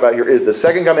talking about here is the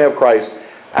second coming of Christ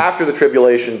after the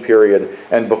tribulation period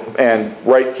and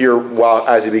right here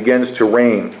as he begins to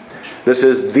reign. This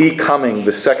is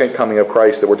the second coming of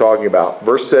Christ that we're talking about.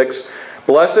 Verse 6,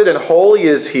 blessed and holy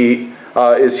is he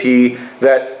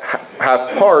that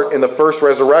hath part in the first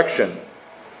resurrection.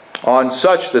 On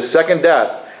such the second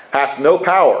death hath no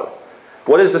power.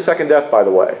 What is the second death, by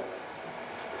the way?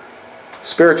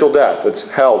 Spiritual death. It's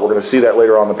hell. We're going to see that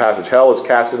later on in the passage. Hell is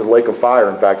cast into the lake of fire,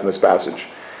 in fact, in this passage.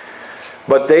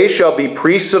 But they shall be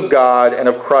priests of God and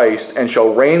of Christ, and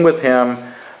shall reign with him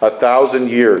 1,000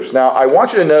 years. Now, I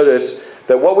want you to notice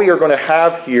that what we are going to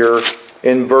have here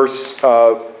in verse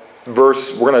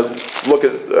we're going to look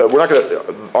at, we're not going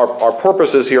to, our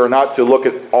purposes here are not to look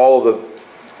at all of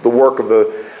the work of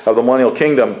the millennial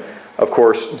kingdom, of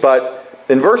course, but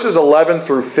in verses 11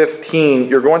 through 15,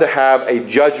 you're going to have a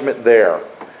judgment there.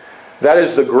 That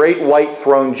is the great white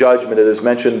throne judgment. It is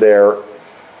mentioned there.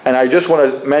 And I just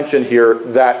want to mention here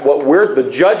that the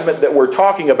judgment that we're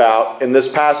talking about in this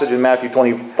passage in Matthew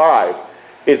 25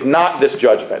 is not this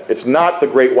judgment. It's not the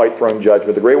great white throne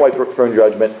judgment. The great white throne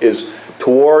judgment is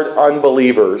toward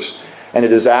unbelievers, and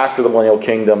it is after the millennial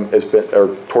kingdom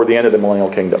or toward the end of the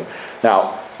millennial kingdom.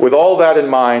 Now, with all that in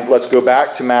mind, let's go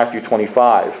back to Matthew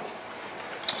 25.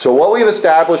 So what we've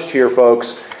established here,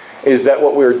 folks, is that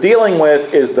what we're dealing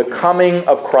with is the coming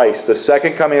of Christ, the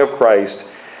second coming of Christ.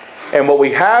 And what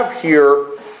we have here,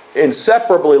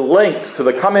 inseparably linked to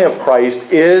the coming of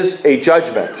Christ, is a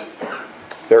judgment.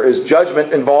 There is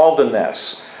judgment involved in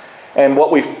this. And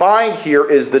what we find here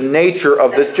is the nature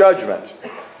of this judgment.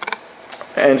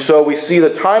 And so we see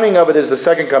the timing of it is the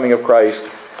second coming of Christ.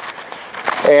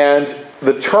 And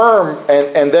the term,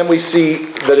 and then we see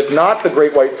that it's not the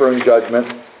great white throne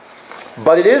judgment,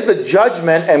 but it is the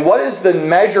judgment. And what is the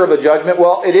measure of the judgment?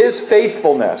 Well, it is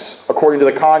faithfulness, according to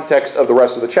the context of the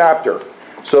rest of the chapter.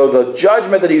 So the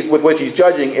judgment with which he's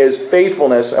judging is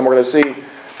faithfulness, and we're going to see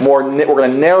more. We're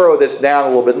going to narrow this down a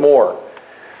little bit more.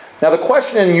 Now, the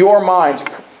question in your minds,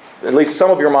 at least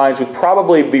some of your minds, would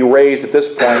probably be raised at this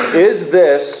point: is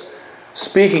this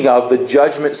speaking of the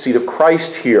judgment seat of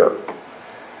Christ here?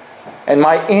 And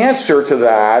my answer to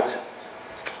that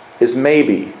is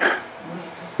maybe.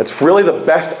 That's really the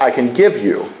best I can give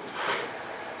you.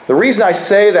 The reason I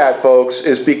say that, folks,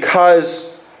 is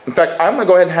because, in fact, I'm going to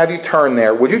go ahead and have you turn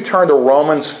there. Would you turn to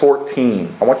Romans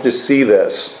 14? I want you to see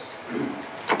this.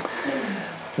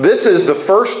 This is the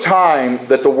first time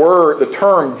that the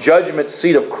term judgment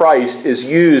seat of Christ is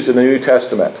used in the New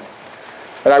Testament.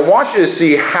 And I want you to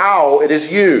see how it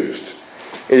is used.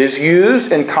 It is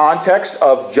used in context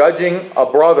of judging a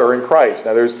brother in Christ.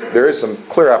 Now, there is some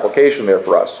clear application there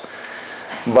for us.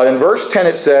 But in verse 10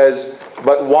 it says,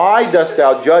 "But why dost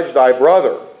thou judge thy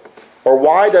brother? Or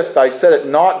why dost thou set at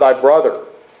naught thy brother?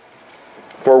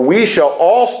 For we shall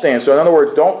all stand." So in other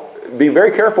words, don't be very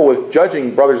careful with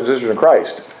judging brothers and sisters in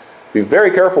Christ. Be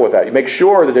very careful with that. You make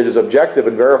sure that it is objective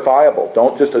and verifiable.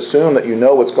 Don't just assume that you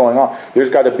know what's going on. There's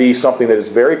got to be something that is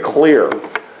very clear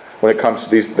when it comes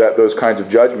to those kinds of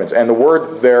judgments. And the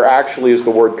word there actually is the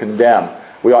word condemn.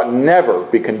 We ought never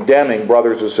be condemning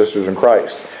brothers and sisters in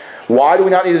Christ. Why do we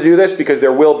not need to do this? Because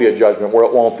there will be a judgment, where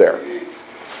it won't there.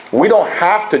 We don't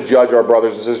have to judge our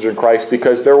brothers and sisters in Christ,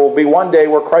 because there will be one day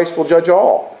where Christ will judge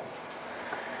all.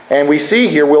 And we see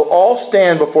here, we'll all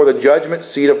stand before the judgment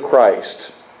seat of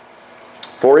Christ.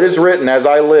 For it is written, "As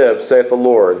I live, saith the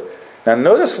Lord." Now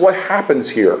notice what happens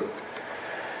here.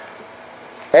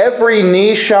 "Every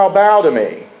knee shall bow to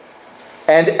me,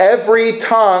 and every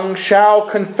tongue shall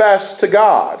confess to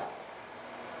God."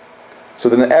 So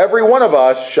then every one of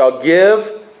us shall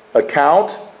give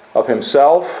account of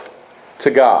himself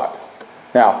to God.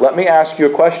 Now, let me ask you a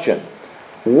question.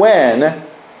 When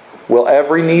will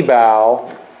every knee bow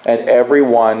and every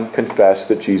one confess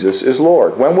that Jesus is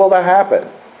Lord? When will that happen?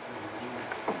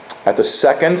 At the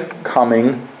second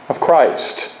coming of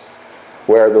Christ,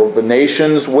 where the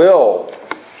nations will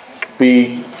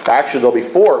be, actually they'll be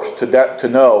forced to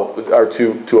know, or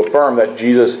to affirm that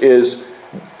Jesus is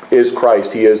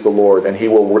Christ, he is the Lord, and he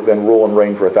will then rule and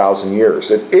reign for 1,000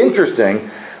 years. It's interesting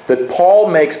that Paul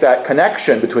makes that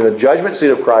connection between the judgment seat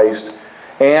of Christ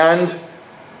and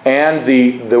and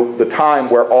the time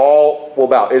where all will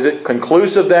bow. Is it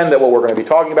conclusive then that what we're going to be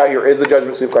talking about here is the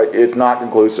judgment seat of Christ? It's not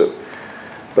conclusive,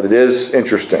 but it is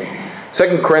interesting.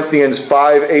 2 Corinthians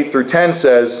 5, 8 through 10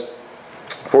 says,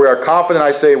 "For we are confident,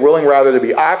 I say, willing rather to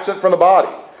be absent from the body,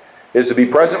 is to be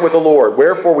present with the Lord.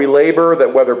 Wherefore we labor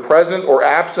that whether present or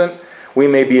absent, we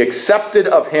may be accepted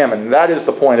of Him." And that is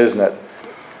the point, isn't it?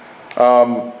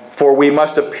 "For we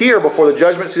must appear before the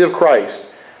judgment seat of Christ,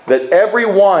 that every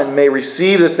one may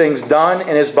receive the things done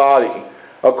in his body,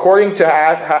 according to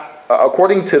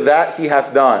that he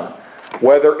hath done,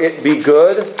 whether it be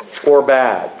good or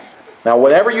bad." Now,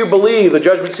 whenever you believe the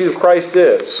judgment seat of Christ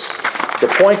is, the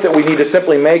point that we need to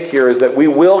simply make here is that we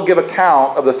will give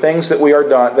account of the things that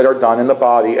are done in the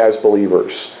body as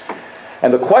believers.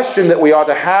 And the question that we ought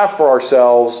to have for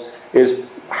ourselves is,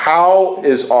 how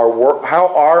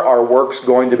are our works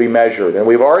going to be measured? And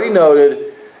we've already noted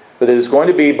that it is going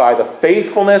to be by the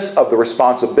faithfulness of the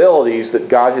responsibilities that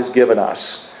God has given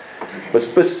us. But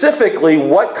specifically,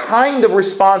 what kind of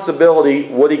responsibility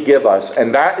would He give us?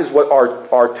 And that is what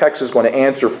our text is going to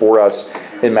answer for us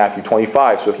in Matthew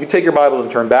 25. So if you take your Bibles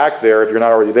and turn back there, if you're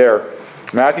not already there,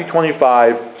 Matthew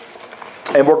 25,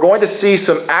 and we're going to see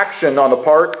some action on the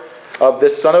part of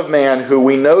this Son of Man who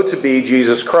we know to be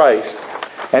Jesus Christ.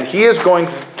 And He is going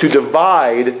to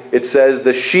divide, it says,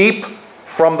 the sheep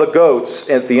from the goats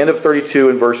at the end of 32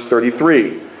 and verse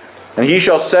 33. "And He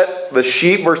shall set the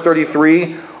sheep," verse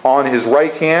 33, "on His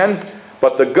right hand,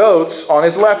 but the goats on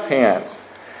His left hand."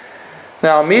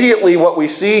 Now immediately what we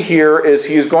see here is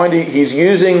he's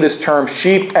using this term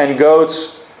sheep and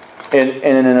goats in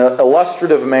an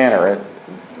illustrative manner.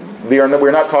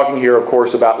 We're not talking here, of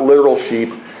course, about literal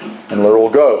sheep and literal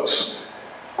goats.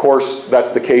 Of course,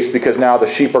 that's the case because now the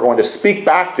sheep are going to speak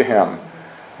back to Him,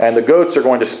 and the goats are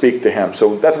going to speak to Him.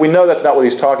 So we know that's not what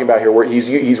he's talking about here. Where he's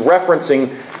referencing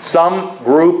some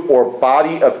group or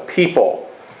body of people.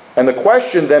 And the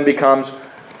question then becomes,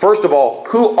 first of all,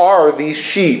 who are these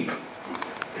sheep?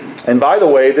 And by the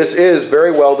way, this is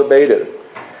very well debated.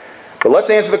 But let's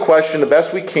answer the question the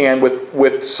best we can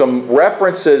with some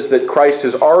references that Christ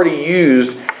has already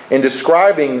used in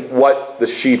describing what the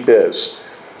sheep is.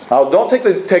 Now, you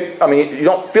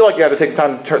don't feel like you have to take the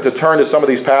time to turn to some of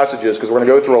these passages because we're going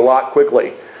to go through a lot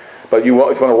quickly. But if you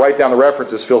want to write down the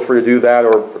references, feel free to do that,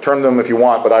 or turn them if you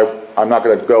want, but I'm not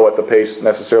going to go at the pace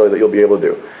necessarily that you'll be able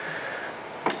to do.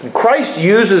 Christ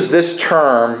uses this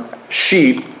term,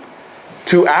 sheep,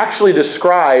 to actually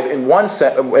describe in one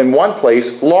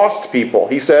place lost people.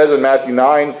 He says in Matthew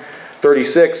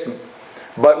 9:36,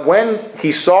 "But when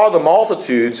He saw the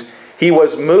multitudes, He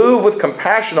was moved with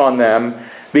compassion on them,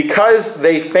 because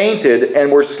they fainted and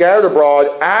were scattered abroad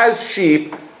as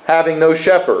sheep having no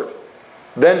shepherd.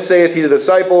 Then saith He to the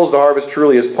disciples, The harvest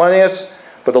truly is plenteous,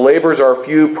 but the laborers are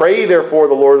few. Pray ye therefore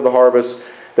the Lord of the harvest,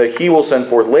 that He will send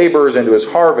forth laborers into His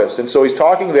harvest." And so He's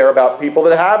talking there about people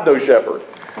that have no shepherd.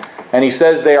 And He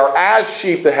says they are as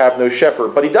sheep that have no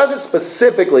shepherd. But He doesn't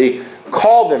specifically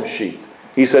call them sheep.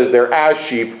 He says they're as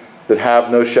sheep that have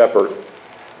no shepherd.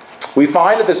 We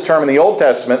find that this term in the Old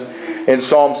Testament, in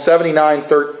Psalm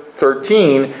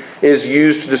 79:13, is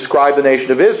used to describe the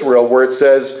nation of Israel, where it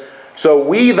says, "So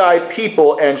we thy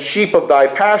people and sheep of thy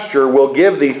pasture will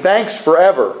give thee thanks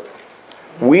forever.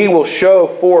 We will show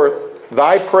forth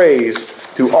thy praise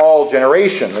to all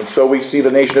generation." And so we see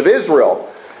the nation of Israel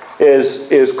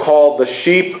is called the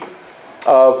sheep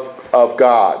of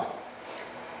God.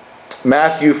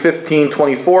 Matthew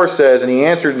 15:24 says, "And He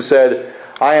answered and said,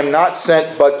 I am not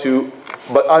sent but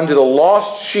unto the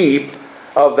lost sheep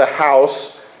of the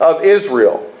house of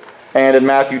Israel." And in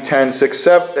Matthew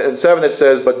 10:6-7 it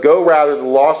says, "But go rather to the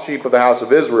lost sheep of the house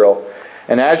of Israel,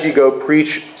 and as ye go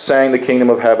preach, saying, the kingdom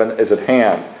of heaven is at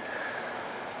hand."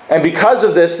 And because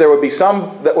of this, there would be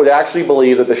some that would actually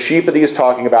believe that the sheep that He is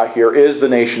talking about here is the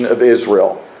nation of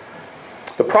Israel.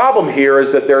 The problem here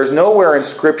is that there is nowhere in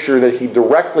Scripture that He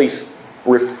directly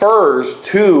refers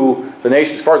to the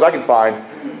nation, as far as I can find,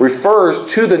 refers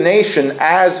to the nation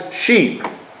as sheep.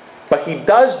 But He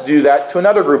does do that to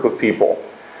another group of people.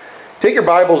 Take your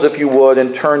Bibles, if you would,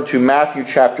 and turn to Matthew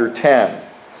chapter 10.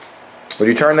 Would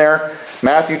you turn there?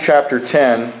 Matthew chapter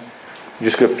 10.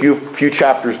 Just go a few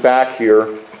chapters back here.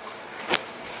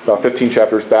 About 15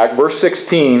 chapters back. Verse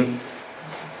 16.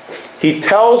 He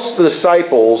tells the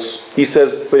disciples, He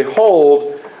says,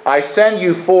 "Behold, I send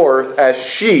you forth as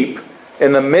sheep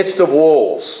in the midst of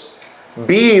wolves.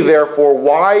 Be therefore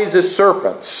wise as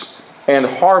serpents and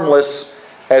harmless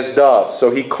as doves."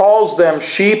 So He calls them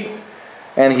sheep,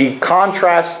 and He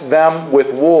contrasts them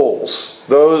with wolves,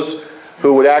 those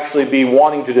who would actually be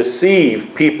wanting to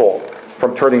deceive people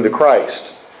from turning to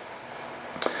Christ.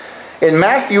 In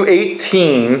Matthew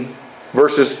 18,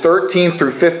 verses 13 through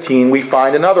 15, we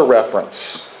find another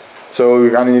reference.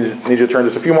 So I need you to turn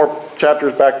just a few more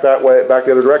chapters back that way, back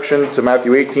the other direction, to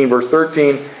Matthew 18, verse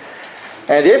 13.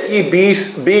 And if ye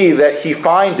be that he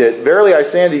find it, verily I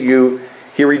say unto you,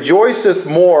 he rejoiceth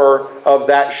more of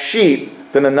that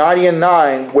sheep than the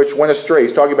 99 which went astray.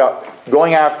 He's talking about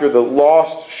going after the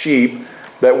lost sheep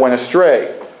that went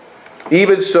astray.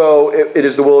 Even so, it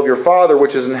is the will of your Father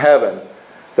which is in heaven,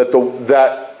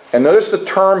 and notice the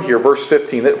term here, verse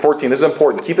 14, this is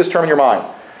important. Keep this term in your mind.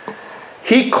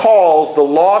 He calls the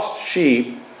lost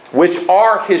sheep, which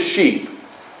are his sheep,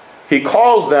 he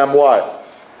calls them what?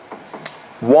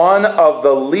 One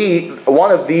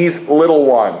of these little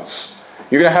ones.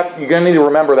 You're going to need to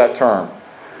remember that term.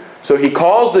 So he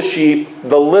calls the sheep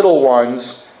the little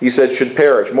ones, he said, should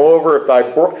perish. Moreover,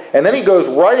 and then he goes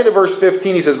right into verse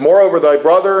 15, he says, moreover, thy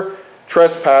brother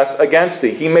trespass against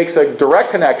thee. He makes a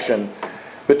direct connection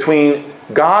between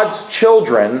God's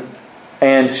children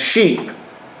and sheep.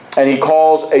 And he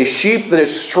calls a sheep that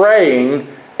is straying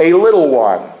a little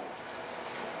one.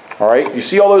 All right? You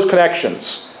see all those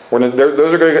connections.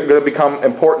 Those are going to become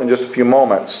important in just a few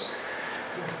moments.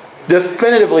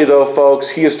 Definitively, though,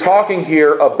 folks, he is talking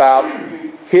here about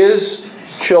his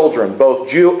children, both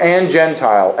Jew and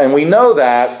Gentile. And we know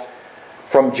that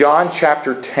from John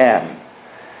chapter 10.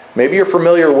 Maybe you're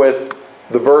familiar with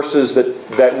the verses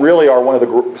that really are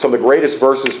some of the greatest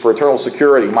verses for eternal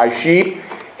security. My sheep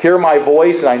hear my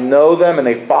voice, and I know them, and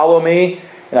they follow me,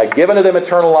 and I give unto them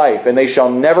eternal life, and they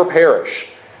shall never perish.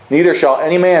 Neither shall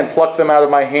any man pluck them out of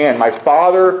my hand. My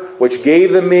Father, which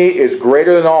gave them me, is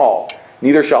greater than all.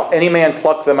 Neither shall any man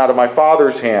pluck them out of my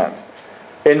Father's hand.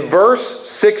 In verse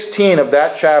 16 of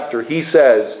that chapter, he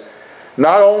says,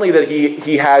 not only that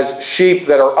he has sheep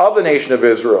that are of the nation of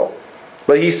Israel,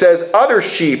 but he says, other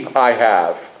sheep I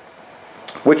have,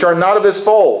 which are not of his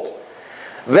fold.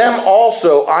 Them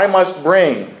also I must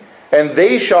bring, and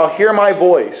they shall hear my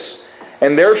voice,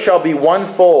 and there shall be one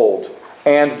fold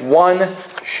and one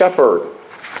shepherd.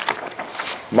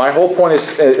 My whole point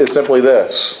is simply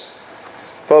this.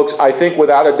 Folks, I think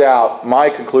without a doubt, my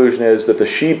conclusion is that the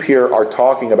sheep here are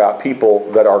talking about people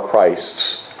that are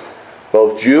Christ's.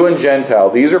 Both Jew and Gentile.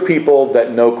 These are people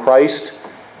that know Christ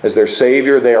as their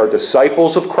Savior. They are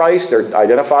disciples of Christ. They're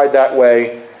identified that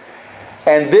way.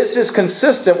 And this is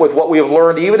consistent with what we have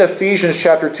learned even in Ephesians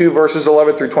chapter 2, verses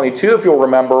 11 through 22, if you'll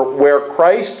remember, where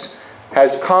Christ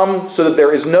has come so that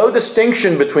there is no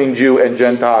distinction between Jew and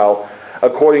Gentile,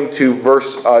 according to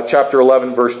chapter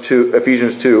 11, verse 2,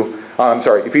 Ephesians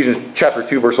chapter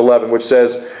 2, verse 11, which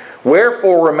says,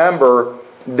 wherefore remember,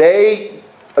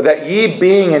 that ye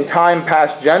being in time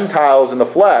past Gentiles in the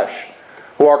flesh,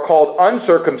 who are called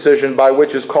uncircumcision, by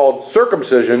which is called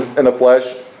circumcision in the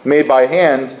flesh, made by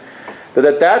hands, that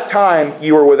at that time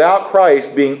ye were without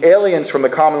Christ, being aliens from the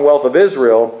commonwealth of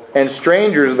Israel, and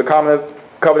strangers of the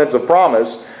covenants of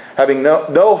promise, having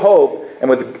no hope, and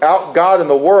without God in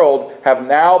the world, have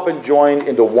now been joined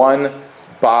into one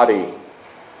body.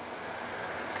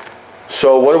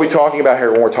 So what are we talking about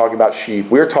here when we're talking about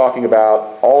sheep? We're talking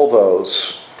about all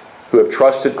those who have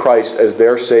trusted Christ as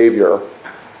their Savior.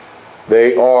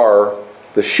 They are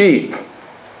the sheep.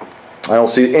 I don't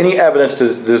see any evidence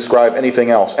to describe anything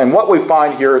else. And what we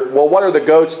find here, well, what are the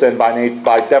goats then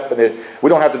by definition? We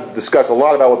don't have to discuss a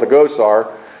lot about what the goats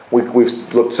are. We've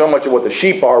looked so much at what the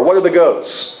sheep are. What are the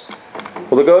goats?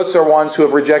 Well, the goats are ones who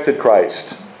have rejected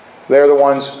Christ. They're the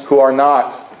ones who are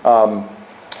not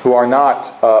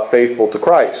faithful to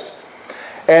Christ.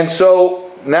 And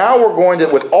so now we're going to,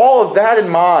 with all of that in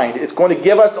mind, it's going to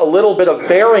give us a little bit of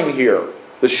bearing here.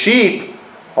 The sheep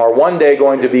are one day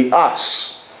going to be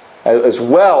us, as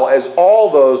well as all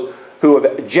those who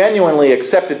have genuinely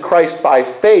accepted Christ by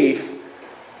faith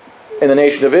in the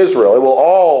nation of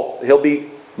Israel. He'll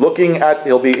be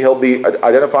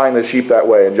identifying the sheep that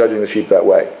way and judging the sheep that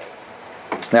way.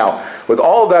 Now, with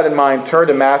all of that in mind, turn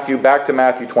to back to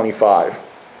Matthew 25.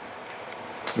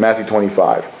 Matthew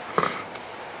 25.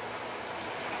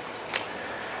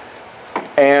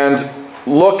 And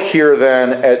look here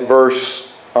then at verse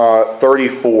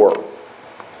 34.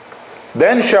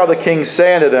 Then shall the king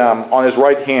say unto them on his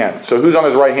right hand. So who's on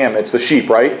his right hand? It's the sheep,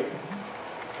 right?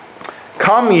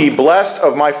 Come ye blessed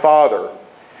of my Father.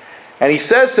 And he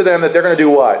says to them that they're going to do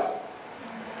what?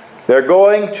 They're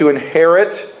going to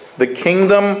inherit the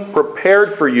kingdom prepared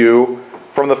for you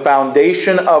from the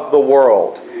foundation of the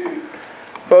world.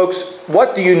 Folks,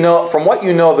 what do you know, from what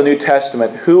you know of the New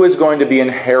Testament, who is going to be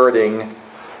inheriting,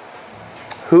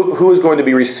 who is going to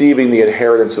be receiving the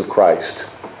inheritance of Christ?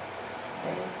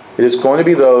 It is going to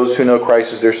be those who know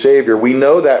Christ as their Savior. We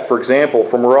know that, for example,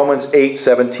 from Romans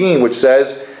 8:17, which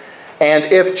says, "And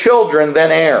if children,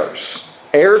 then heirs,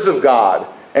 heirs of God,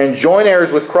 and joint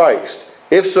heirs with Christ,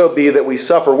 if so be that we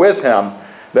suffer with him,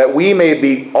 that we may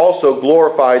be also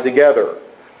glorified together."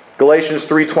 Galatians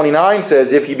 3:29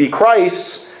 says, "If ye be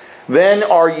Christ's, then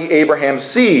are ye Abraham's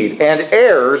seed, and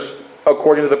heirs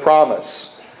according to the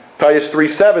promise." Titus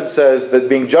 3:7 says that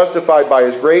being justified by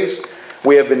his grace,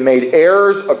 we have been made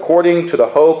heirs according to the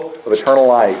hope of eternal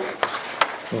life.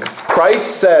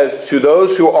 Christ says to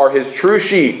those who are his true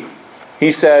sheep,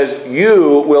 he says,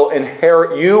 you will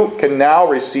inherit, you can now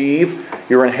receive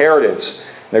your inheritance.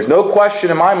 There's no question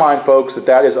in my mind, folks, that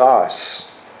that is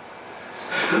us.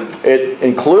 It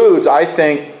includes, I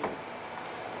think,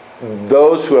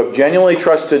 those who have genuinely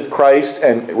trusted Christ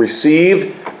and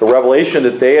received the revelation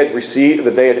that they had received,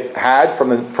 that they had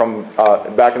from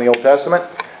back in the Old Testament,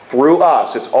 through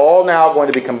us. It's all now going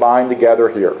to be combined together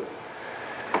here.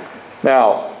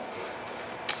 Now,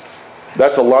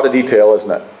 that's a lot of detail,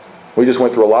 isn't it? We just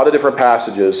went through a lot of different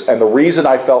passages, and the reason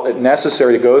I felt it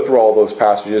necessary to go through all those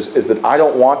passages is that I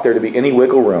don't want there to be any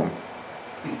wiggle room.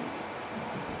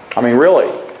 I mean, really.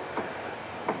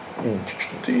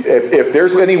 If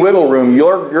there's any wiggle room,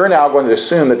 you're now going to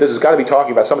assume that this has got to be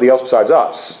talking about somebody else besides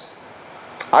us.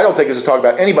 I don't think this is talking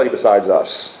about anybody besides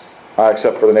us,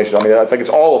 except for the nation. I mean, I think it's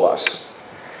all of us.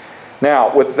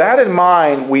 Now, with that in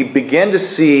mind, we begin to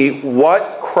see why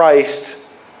Christ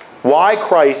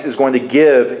is going to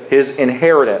give his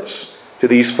inheritance to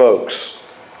these folks.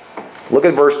 Look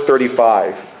at verse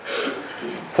 35.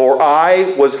 "For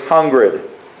I was hungered,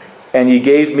 and ye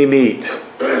gave me meat.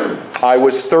 I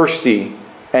was thirsty,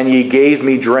 and ye gave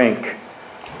me drink.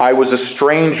 I was a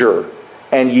stranger,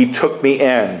 and ye took me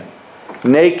in.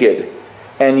 Naked,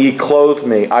 and ye clothed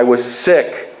me. I was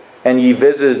sick, and ye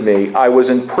visited me. I was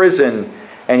in prison,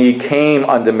 and ye came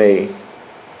unto me.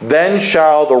 Then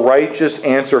shall the righteous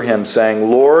answer him,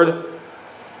 saying, Lord,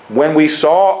 when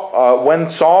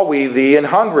saw we thee an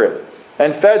hungered,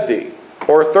 and fed thee,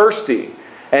 or thirsty,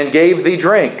 and gave thee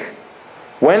drink?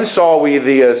 When saw we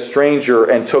thee a stranger,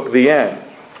 and took thee in,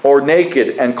 or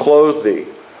naked, and clothed thee?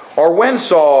 Or when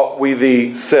saw we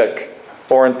thee sick,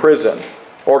 or in prison,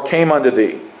 or came unto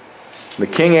thee?" The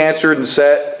king answered and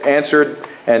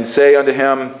say unto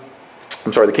him,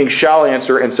 the king shall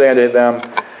answer and say unto them,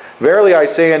 "Verily I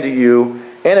say unto you,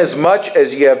 inasmuch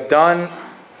as ye have done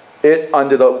it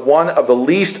unto the one of the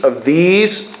least of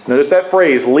these," notice that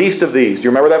phrase, least of these. Do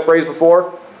you remember that phrase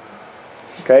before?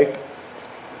 Okay.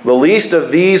 "The least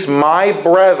of these my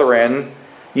brethren,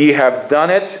 ye have done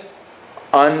it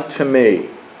unto me."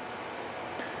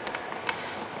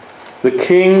 The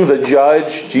king, the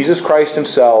judge, Jesus Christ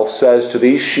himself, says to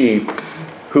these sheep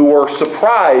who were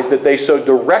surprised that they so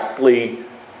directly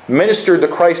ministered to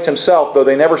Christ himself, though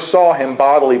they never saw him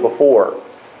bodily before.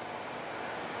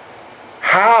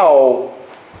 How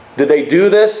did they do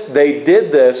this? They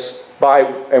did this by,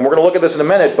 and we're going to look at this in a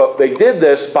minute, but they did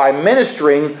this by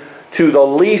ministering to the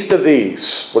least of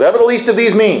these. Whatever the least of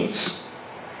these means.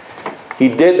 They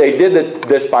did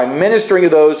this by ministering to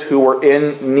those who were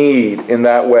in need in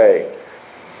that way.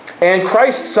 And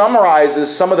Christ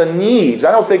summarizes some of the needs.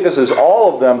 I don't think this is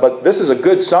all of them, but this is a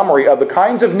good summary of the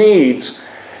kinds of needs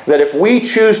that if we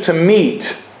choose to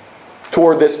meet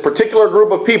toward this particular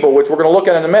group of people, which we're going to look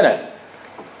at in a minute,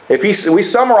 if we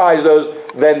summarize those,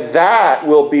 then that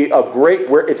will be of great...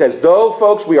 It's as though,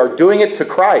 folks, we are doing it to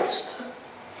Christ.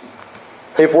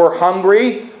 If we're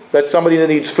hungry, that's somebody that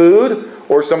needs food,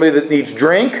 or somebody that needs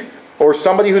drink, or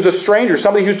somebody who's a stranger,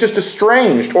 somebody who's just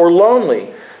estranged or lonely,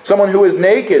 someone who is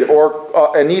naked or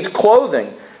and needs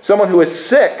clothing, someone who is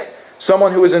sick,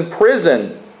 someone who is in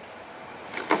prison.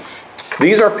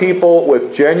 These are people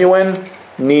with genuine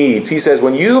needs. He says,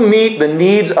 when you meet the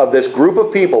needs of this group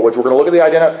of people, which we're going to look at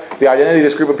the identity of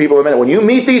this group of people in a minute, when you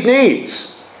meet these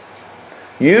needs,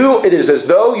 it is as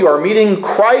though you are meeting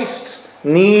Christ's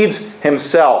needs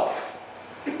himself.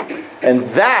 And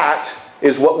that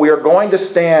is what we are going to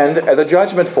stand as a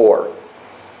judgment for.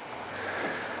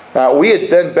 Now, we had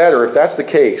then better, if that's the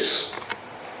case,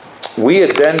 we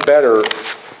had then better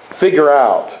figure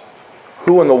out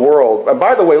who in the world... And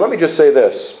by the way, let me just say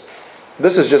this.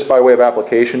 This is just by way of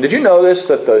application. Did you notice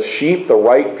that the sheep,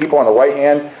 the people on the right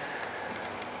hand,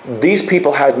 these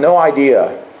people had no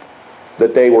idea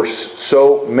that they were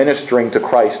so ministering to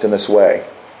Christ in this way?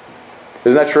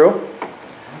 Isn't that true?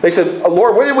 They said,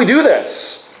 Lord, why did we do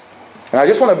this? And I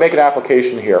just want to make an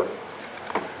application here.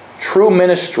 True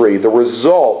ministry, the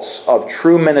results of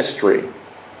true ministry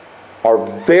are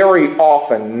very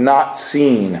often not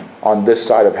seen on this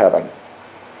side of heaven.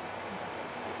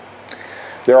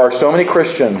 There are so many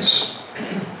Christians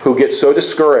who get so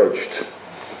discouraged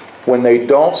when they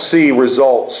don't see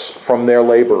results from their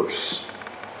labors.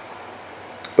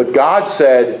 But God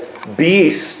said, be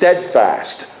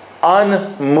steadfast,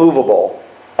 unmovable,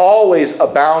 always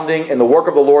abounding in the work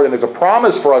of the Lord. And there's a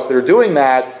promise for us that are doing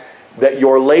that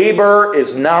your labor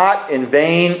is not in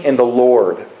vain in the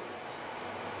Lord.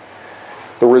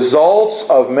 The results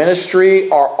of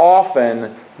ministry are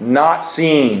often not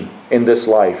seen in this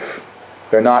life.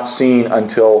 They're not seen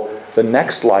until the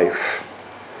next life.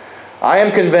 I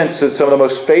am convinced that some of the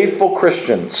most faithful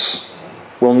Christians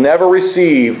will never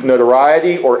receive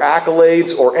notoriety or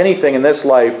accolades or anything in this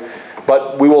life,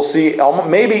 but we will see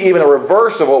maybe even a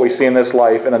reverse of what we see in this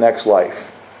life in the next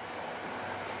life.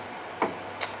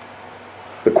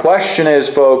 The question is,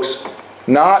 folks,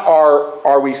 not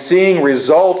are we seeing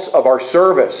results of our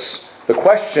service? The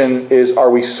question is, are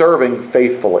we serving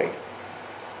faithfully?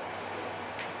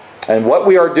 And what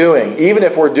we are doing, even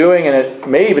if we're doing, and it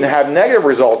may even have negative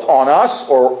results on us,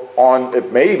 or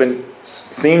it may even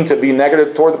seem to be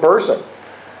negative toward the person,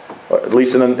 at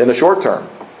least in the short term.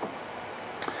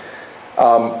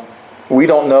 We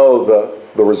don't know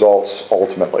the results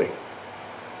ultimately. I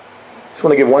just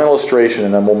want to give one illustration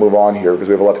and then we'll move on here because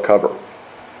we have a lot to cover.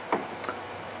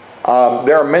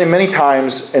 There are many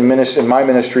times in my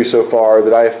ministry so far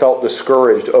that I have felt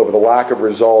discouraged over the lack of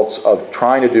results of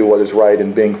trying to do what is right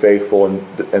and being faithful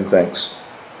and things.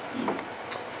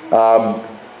 I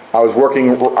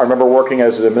remember working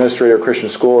as an administrator at Christian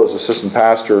school as assistant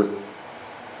pastor,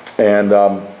 and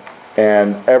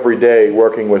every day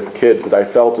working with kids that I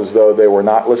felt as though they were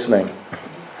not listening.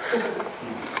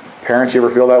 Parents, you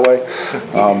ever feel that way?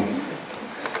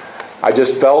 I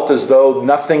just felt as though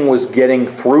nothing was getting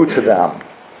through to them.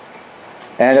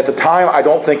 And at the time, I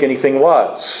don't think anything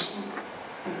was.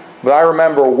 But I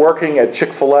remember working at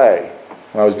Chick-fil-A,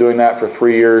 when I was doing that for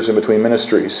 3 years in between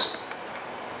ministries.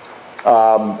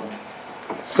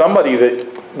 Somebody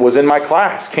that was in my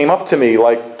class came up to me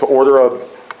to order a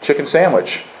chicken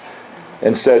sandwich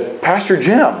and said, "Pastor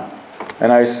Jim."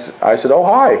 And I said, "Oh,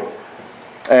 hi."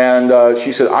 And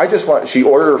she said, she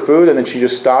ordered her food and then she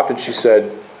just stopped and she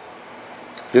said,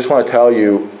 "Just want to tell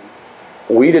you,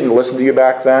 we didn't listen to you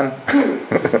back then."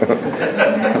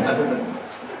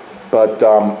 But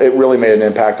it really made an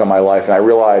impact on my life, and I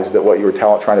realized that what you were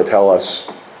trying to tell us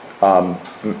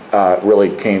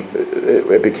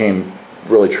it became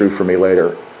really true for me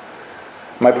later.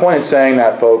 My point in saying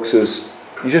that, folks, is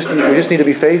we just need to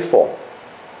be faithful.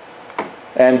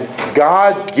 And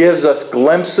God gives us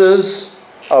glimpses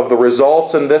of the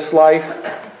results in this life,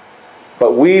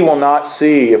 but we will not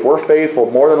see, if we're faithful,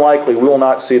 more than likely we will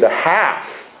not see the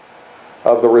half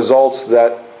of the results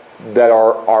that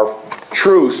are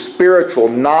true, spiritual,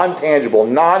 non-tangible,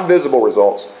 non-visible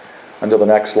results until the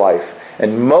next life.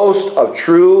 And most of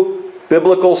true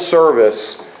biblical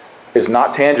service is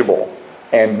not tangible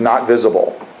and not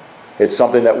visible. It's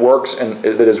something that works and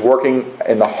that is working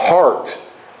in the heart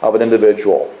of an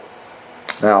individual.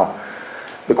 Now,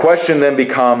 the question then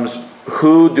becomes,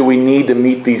 who do we need to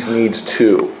meet these needs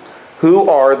to? Who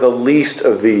are the least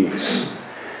of these?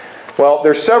 Well,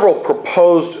 there's several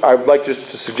proposed, I'd like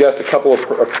just to suggest several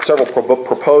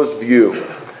proposed view.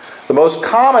 The most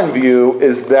common view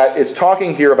is that it's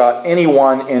talking here about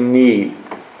anyone in need.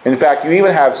 In fact, you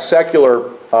even have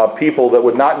secular people that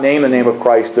would not name the name of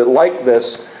Christ that like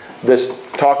this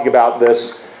talking about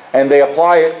this, and they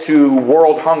apply it to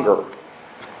world hunger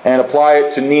and apply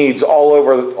it to needs all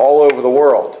over the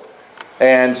world.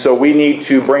 And so we need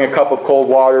to bring a cup of cold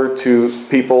water to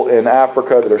people in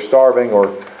Africa that are starving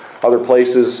or other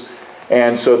places.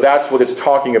 And so that's what it's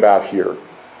talking about here.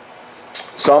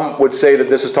 Some would say that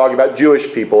this is talking about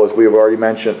Jewish people, as we have already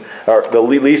mentioned. Or the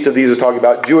least of these is talking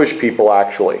about Jewish people,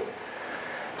 actually.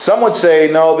 Some would say,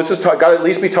 no, this is got to at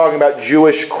least be talking about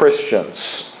Jewish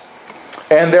Christians.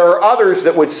 And there are others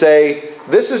that would say,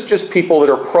 this is just people that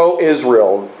are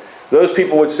pro-Israel. Those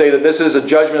people would say that this is a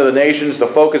judgment of the nations. The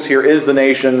focus here is the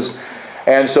nations.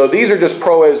 And so these are just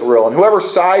pro-Israel. And whoever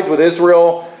sides with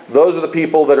Israel, those are the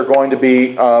people that are going to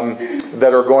be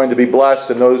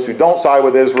blessed, and those who don't side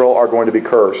with Israel are going to be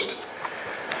cursed.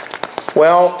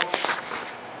 Well,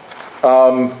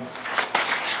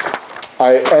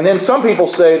 and then some people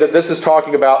say that this is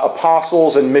talking about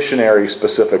apostles and missionaries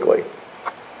specifically.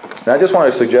 And I just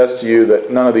want to suggest to you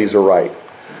that none of these are right.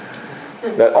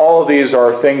 That all of these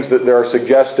are things that are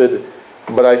suggested,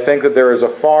 but I think that there is a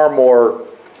far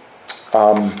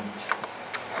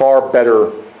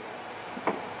better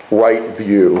right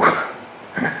view,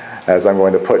 as I'm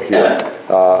going to put here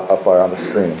up on the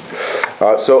screen.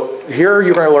 So here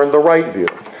you're going to learn the right view.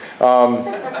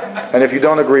 And if you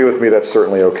don't agree with me, that's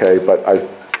certainly okay, but I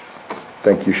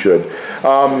think you should.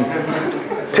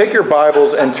 Take your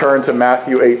Bibles and turn to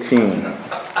Matthew 18.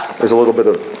 There's a little bit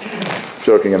of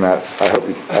joking in that. I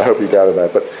hope you gathered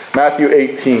that. But Matthew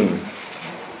 18.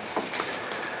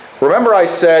 Remember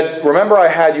I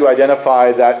had you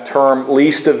identify that term,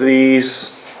 least of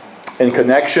these, in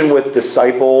connection with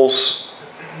disciples,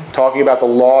 talking about the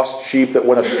lost sheep that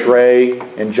went astray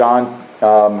in John.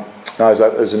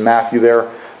 Is in Matthew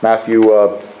there? Matthew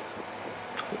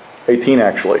 18,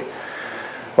 actually.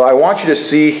 Well, I want you to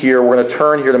see here, we're going to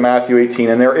turn here to Matthew 18,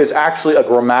 and there is actually a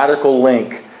grammatical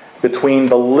link between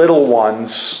the little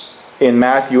ones in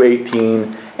Matthew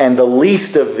 18 and the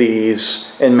least of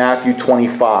these in Matthew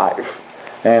 25.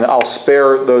 And I'll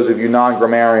spare those of you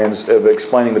non-grammarians of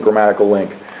explaining the grammatical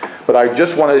link. But I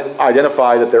just want to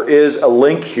identify that there is a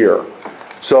link here.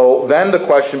 So then the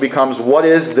question becomes, what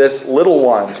is this little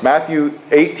ones? Matthew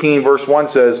 18 verse 1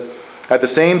 says, "At the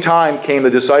same time came the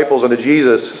disciples unto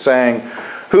Jesus, saying,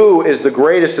 Who is the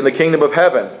greatest in the kingdom of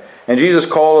heaven? And Jesus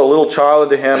called a little child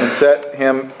unto him and set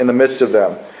him in the midst of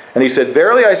them. And he said,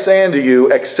 Verily I say unto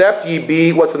you, except ye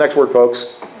be," what's the next word, folks?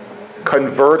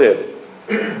 "Converted,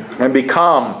 and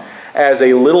become as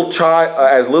little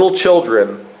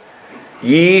children,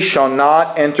 ye shall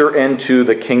not enter into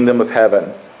the kingdom of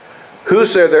heaven.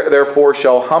 Whoso therefore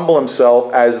shall humble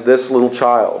himself as this little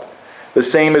child, the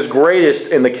same is greatest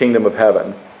in the kingdom of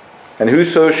heaven. And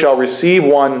whoso shall receive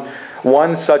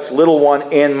one such little one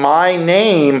in my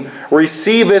name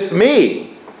receiveth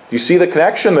me." Do you see the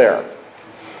connection there?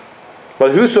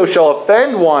 "But whoso shall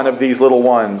offend one of these little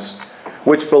ones,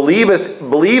 which believe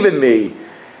in me,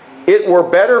 it were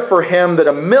better for him that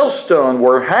a millstone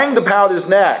were hanged about his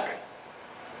neck,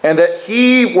 and that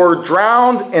he were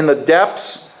drowned in the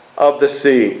depths of the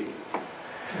sea."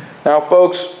 Now,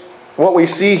 folks, what we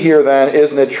see here then,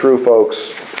 isn't it true,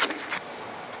 folks,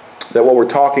 that what we're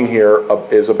talking here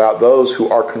is about those who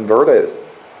are converted,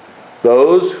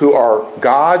 those who are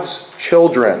God's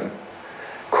children.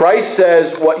 Christ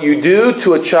says, what you do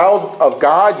to a child of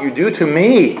God, you do to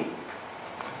me.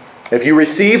 If you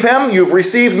receive him, you've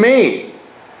received me.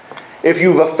 If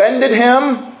you've offended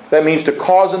him, that means to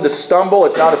cause him to stumble.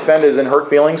 It's not offended as in hurt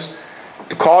feelings.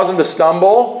 To cause him to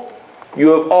stumble,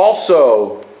 you have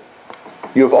also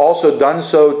done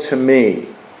so to me.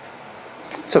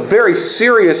 It's a very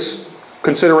serious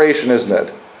consideration, isn't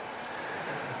it?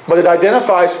 But it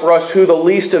identifies for us who the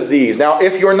least of these. Now,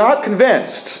 if you're not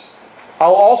convinced,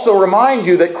 I'll also remind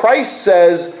you that Christ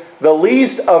says the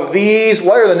least of these,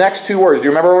 what are the next two words? Do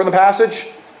you remember over in the passage?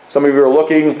 Some of you are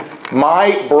looking,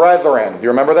 my brethren. Do you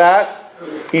remember that?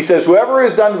 He says, whoever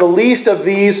has done the least of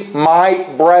these, my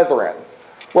brethren.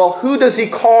 Well, who does he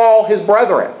call his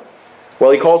brethren?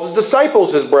 Well, he calls his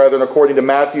disciples his brethren, according to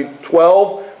Matthew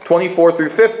 12, 24 through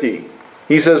 50.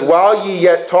 He says, while ye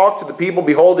yet talked to the people,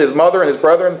 behold, his mother and his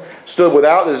brethren stood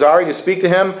without, desiring to speak to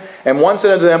him. And one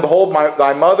said unto them, behold,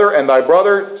 thy mother and thy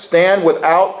brother stand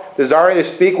without, desiring to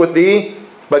speak with thee.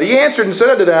 But he answered and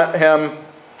said unto him,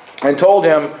 and told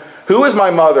him, who is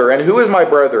my mother, and who is my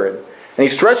brethren? And he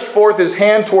stretched forth his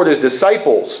hand toward his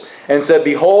disciples, and said,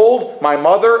 behold, my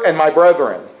mother and my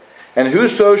brethren. And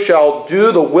whoso shall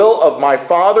do the will of my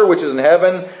Father which is in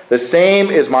heaven, the same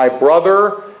is my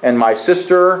brother and my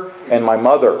sister and my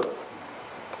mother.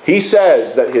 He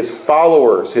says that his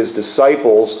followers, his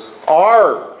disciples,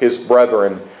 are his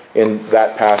brethren in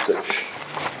that passage.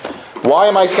 Why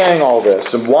am I saying all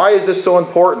this? And why is this so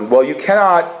important? Well, you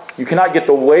cannot get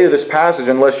the weight of this passage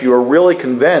unless you are really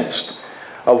convinced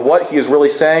of what he is really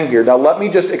saying here. Now let me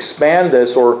just expand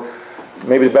this, or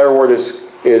maybe the better word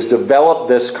is develop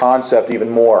this concept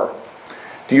even more.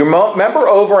 Do you remember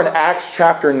over in Acts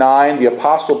chapter 9, the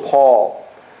Apostle Paul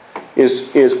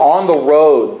is on the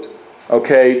road,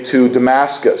 okay, to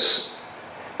Damascus.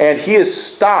 And he is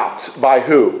stopped by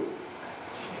who?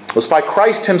 It was by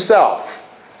Christ himself.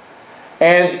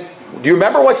 And do you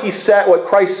remember what he said, what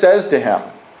Christ says to him?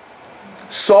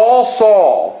 Saul,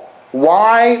 Saul,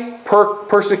 why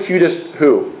persecutest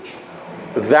who?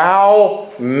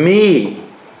 Thou me.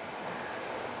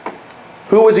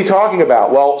 Who was he talking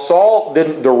about? Well, Saul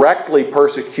didn't directly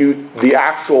persecute the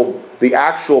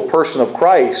actual person of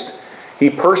Christ. He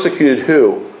persecuted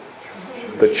who?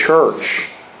 The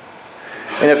church.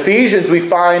 In Ephesians, we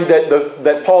find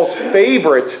that Paul's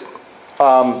favorite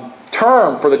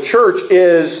term for the church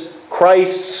is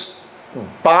Christ's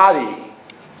body.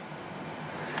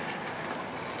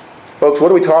 Folks,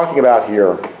 what are we talking about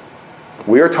here?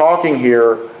 We are talking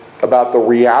here about the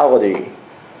reality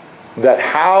that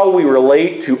how we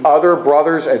relate to other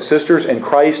brothers and sisters in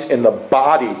Christ in the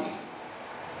body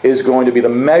is going to be the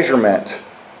measurement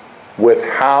with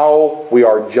how we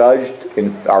are judged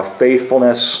in our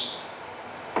faithfulness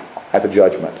at the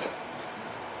judgment.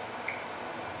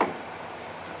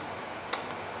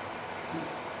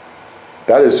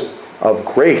 That is of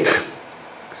great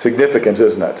significance,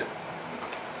 isn't it?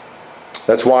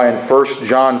 That's why in 1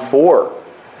 John 4,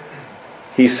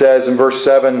 he says in verse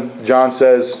 7, John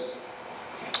says,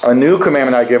 "A new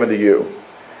commandment I give unto you,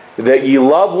 that ye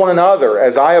love one another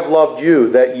as I have loved you,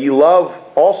 that ye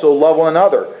also love one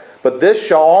another. But this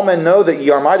shall all men know that ye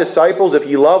are my disciples, if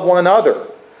ye love one another.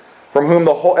 From whom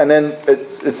the whole," and then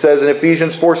it says in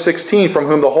Ephesians 4:16, "From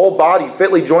whom the whole body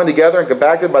fitly joined together and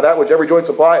compacted by that which every joint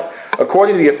supplieth,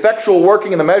 according to the effectual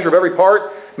working in the measure of every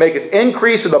part, maketh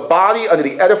increase in the body unto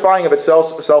the edifying of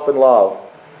itself in love."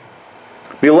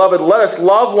 Beloved, let us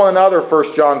love one another,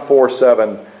 1 John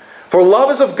 4:7. "For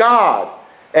love is of God,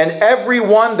 and every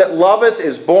one that loveth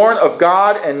is born of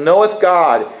God and knoweth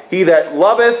God. He that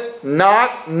loveth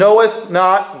not knoweth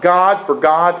not God, for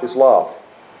God is love."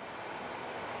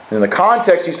 In the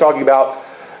context, he's talking about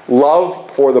love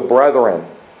for the brethren.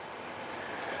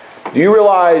 Do you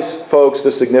realize, folks,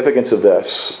 the significance of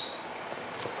this?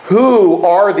 Who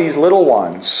are these little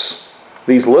ones?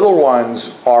 These little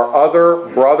ones are other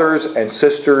brothers and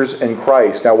sisters in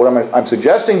Christ. Now, what I'm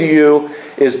suggesting to you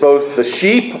is both the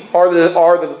sheep are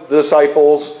the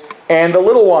disciples, and the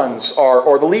little ones are,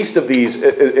 or the least of these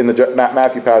in the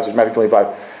Matthew passage, Matthew 25.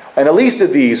 And the least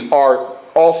of these are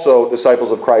also disciples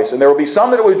of Christ. And there will be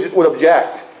some that would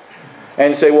object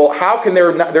and say, well, how can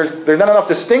there's not enough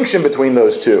distinction between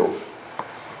those two?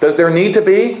 Does there need to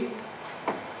be?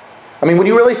 I mean, when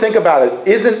you really think about it,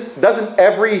 doesn't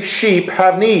every sheep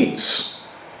have needs?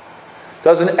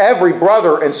 Doesn't every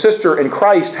brother and sister in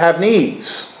Christ have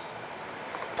needs?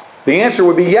 The answer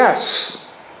would be yes.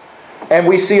 And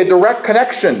we see a direct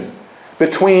connection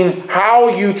between how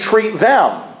you treat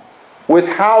them with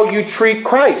how you treat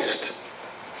Christ.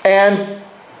 And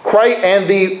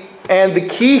the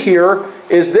key here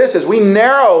is this: as we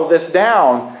narrow this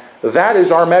down, that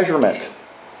is our measurement.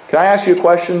 Can I ask you a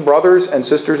question, brothers and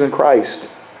sisters in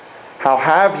Christ? How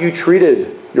have you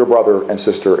treated your brother and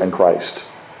sister in Christ?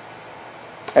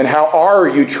 And how are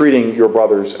you treating your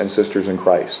brothers and sisters in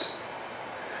Christ?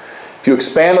 If you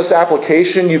expand this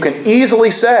application, you can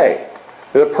easily say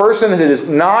that a person who is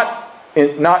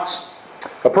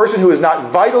not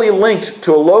vitally linked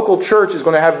to a local church is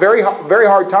going to have very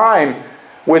hard time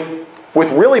with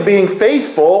really being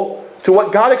faithful to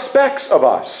what God expects of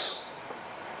us.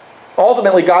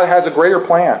 Ultimately, God has a greater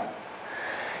plan.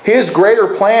 His greater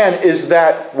plan is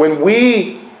that when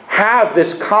we have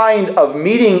this kind of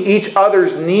meeting each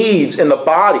other's needs in the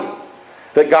body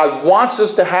that God wants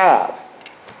us to have,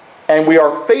 and we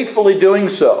are faithfully doing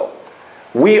so,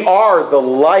 we are the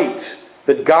light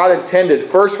that God intended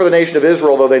first for the nation of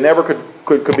Israel, though they never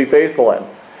could be faithful in.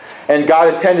 And God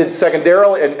intended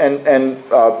secondarily, and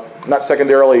not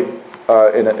secondarily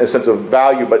in a sense of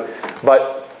value, but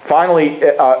finally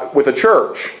with the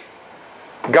church.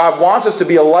 God wants us to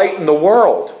be a light in the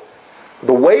world.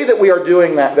 The way that we are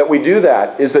doing that we do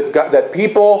that, is that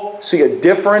people see a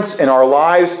difference in our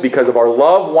lives because of our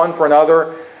love one for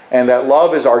another, and that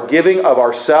love is our giving of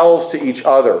ourselves to each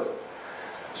other.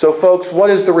 So folks, what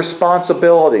is the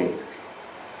responsibility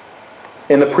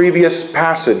in the previous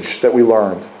passage that we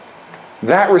learned?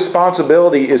 That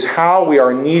responsibility is how we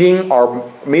are meeting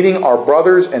our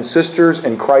brothers and sisters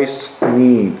in Christ's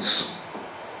needs.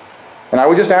 And I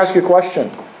would just ask you a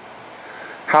question.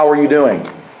 How are you doing?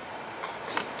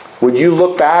 Would you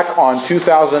look back on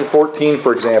 2014,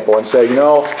 for example, and say,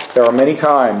 there are many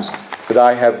times that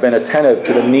I have been attentive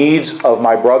to the needs of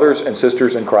my brothers and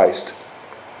sisters in Christ.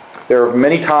 There are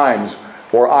many times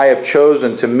where I have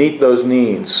chosen to meet those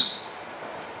needs.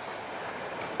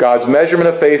 God's measurement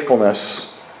of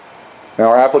faithfulness, in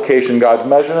our application, God's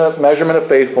measurement of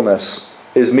faithfulness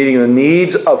is meeting the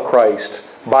needs of Christ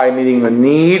by meeting the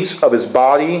needs of His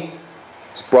body,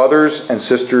 His brothers and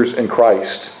sisters in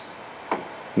Christ.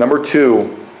 Number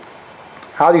 2,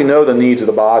 how do you know the needs of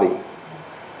the body?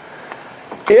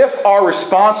 If our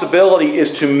responsibility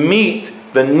is to meet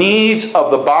the needs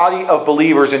of the body of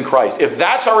believers in Christ, if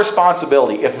that's our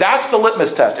responsibility, if that's the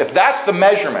litmus test, if that's the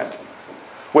measurement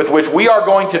with which we are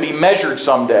going to be measured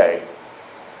someday,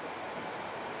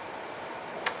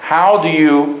 how do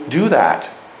you do that?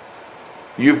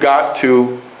 You've got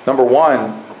to, number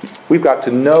 1, we've got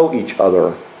to know each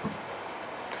other.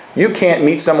 You can't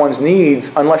meet someone's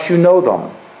needs unless you know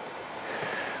them.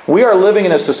 We are living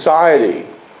in a society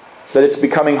that it's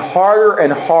becoming harder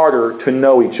and harder to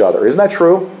know each other. Isn't that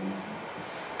true?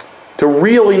 To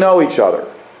really know each other.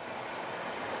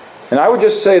 And I would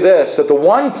just say this, that the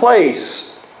one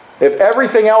place If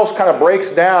everything else kind of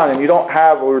breaks down and you don't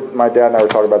have, my dad and I were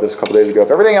talking about this a couple days ago,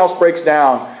 if everything else breaks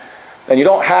down and you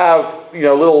don't have,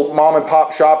 little mom and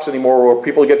pop shops anymore where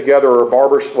people get together, or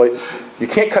barbers, you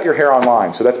can't cut your hair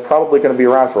online, so that's probably going to be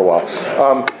around for a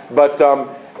while. But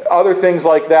other things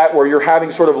like that, where you're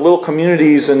having sort of little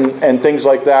communities and things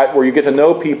like that, where you get to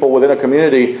know people within a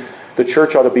community, the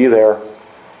church ought to be there.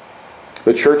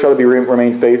 The church ought to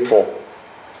remain faithful.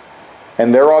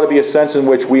 And there ought to be a sense in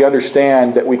which we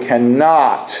understand that we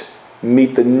cannot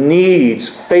meet the needs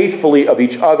faithfully of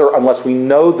each other unless we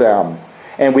know them.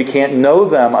 And we can't know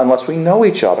them unless we know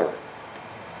each other.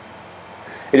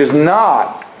 It is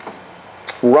not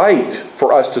right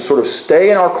for us to sort of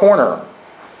stay in our corner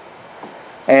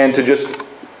and to just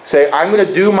say, I'm going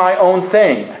to do my own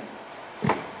thing.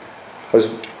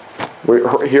 We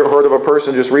heard of a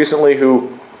person just recently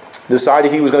who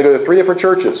decided he was going to go to 3 different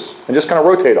churches and just kind of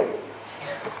rotate them.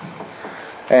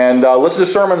 And listen to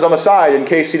sermons on the side in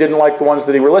case he didn't like the ones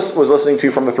that he was listening to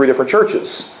from the 3 different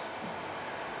churches.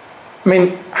 I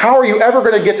mean, how are you ever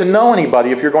going to get to know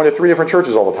anybody if you're going to 3 different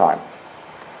churches all the time?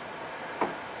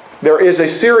 There is a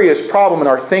serious problem in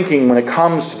our thinking when it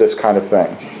comes to this kind of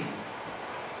thing.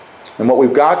 And what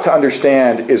we've got to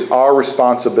understand is our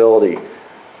responsibility.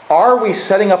 Are we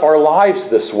setting up our lives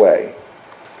this way?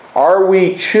 Are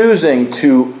we choosing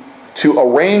to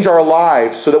arrange our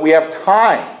lives so that we have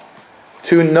time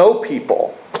to know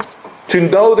people, to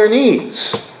know their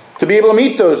needs, to be able to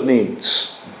meet those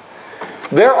needs?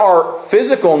 There are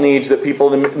physical needs that people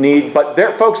need, but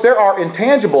folks, there are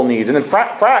intangible needs. And in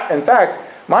fact,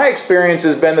 my experience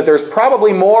has been that there's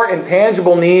probably more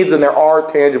intangible needs than there are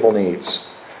tangible needs.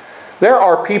 There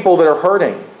are people that are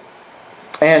hurting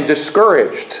and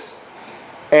discouraged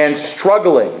and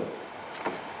struggling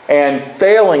and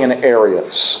failing in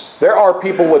areas. There are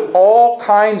people with all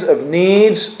kinds of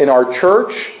needs in our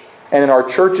church and in our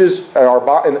churches,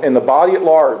 in the body at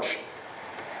large.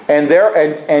 And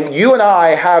you and I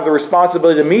have the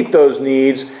responsibility to meet those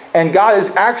needs, and God has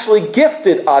actually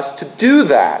gifted us to do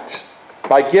that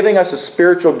by giving us a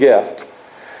spiritual gift.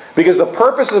 Because the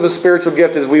purpose of a spiritual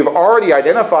gift, as we've already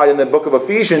identified in the book of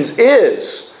Ephesians,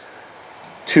 is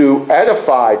to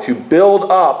edify, to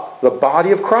build up the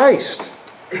body of Christ.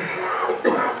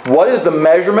 What is the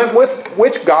measurement with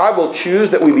which God will choose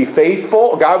that we be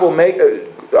faithful? God will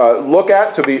look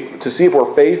at to see if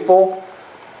we're faithful.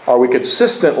 Are we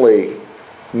consistently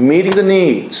meeting the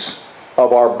needs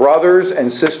of our brothers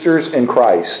and sisters in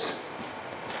Christ?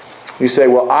 You say,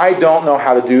 well, I don't know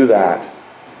how to do that.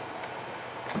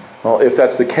 Well, if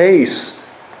that's the case,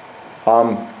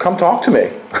 come talk to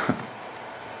me.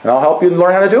 And I'll help you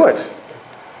learn how to do it.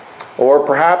 Or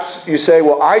perhaps you say,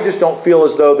 well, I just don't feel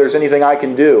as though there's anything I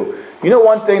can do. You know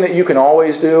one thing that you can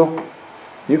always do?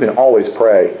 You can always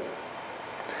pray.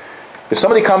 If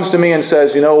somebody comes to me and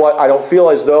says, you know what, I feel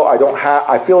as though I don't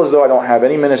have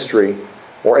any ministry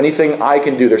or anything I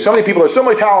can do. There's so many people, there's so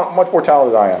much more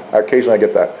talented than I am. Occasionally I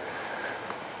get that.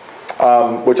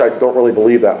 Which I don't really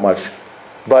believe that much.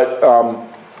 But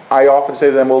I often say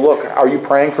to them, well, look, are you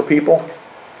praying for people?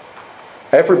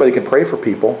 Everybody can pray for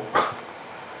people.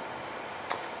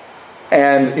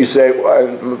 And you say,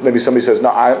 maybe somebody says, no,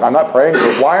 I'm not praying.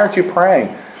 Why aren't you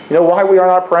praying? You know why we are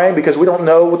not praying? Because we don't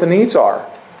know what the needs are.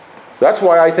 That's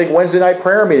why I think Wednesday night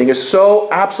prayer meeting is so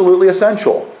absolutely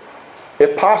essential,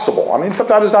 if possible. I mean,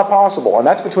 sometimes it's not possible, and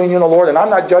that's between you and the Lord, and I'm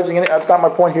not judging it. That's not my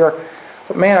point here.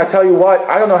 But man, I tell you what,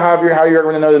 I don't know how you're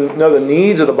ever going to know the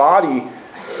needs of the body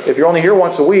if you're only here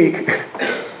once a week.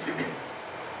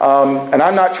 And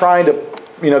I'm not trying to,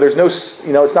 there's no,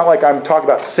 it's not like I'm talking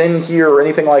about sin here or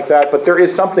anything like that, but there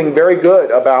is something very good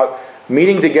about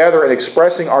meeting together and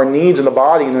expressing our needs in the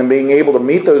body and then being able to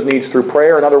meet those needs through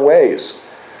prayer and other ways.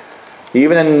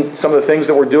 Even in some of the things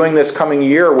that we're doing this coming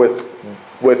year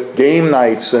with game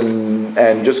nights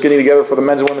and just getting together for the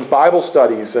men's and women's Bible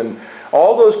studies, and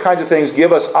all those kinds of things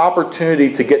give us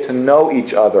opportunity to get to know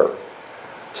each other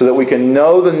so that we can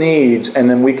know the needs and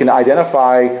then we can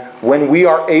identify when we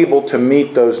are able to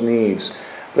meet those needs.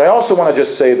 But I also want to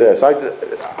just say this. I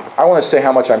want to say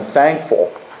how much I'm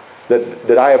thankful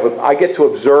that I get to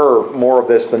observe more of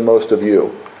this than most of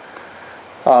you.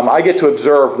 I get to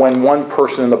observe when one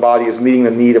person in the body is meeting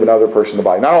the need of another person in the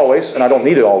body. Not always, and I don't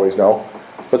need it always, no.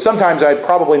 But sometimes I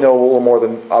probably know a little more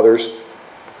than others.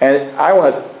 And I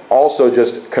want to also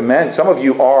just commend, some of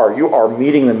you are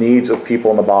meeting the needs of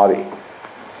people in the body.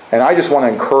 And I just want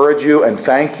to encourage you and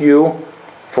thank you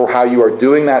for how you are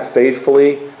doing that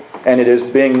faithfully. And it is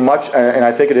being much, and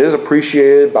I think it is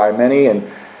appreciated by many.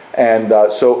 And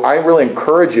so I really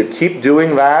encourage you, keep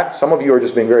doing that. Some of you are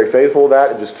just being very faithful with that,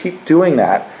 and just keep doing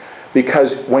that.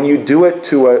 Because when you do it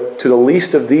to the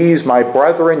least of these, my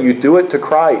brethren, you do it to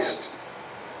Christ.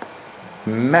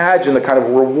 Imagine the kind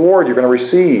of reward you're going to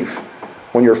receive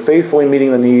when you're faithfully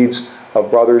meeting the needs of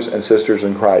brothers and sisters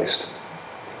in Christ.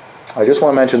 I just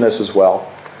want to mention this as well.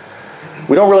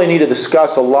 We don't really need to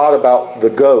discuss a lot about the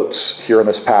goats here in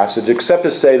this passage, except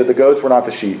to say that the goats were not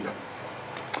the sheep.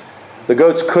 The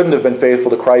goats couldn't have been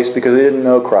faithful to Christ because they didn't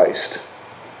know Christ.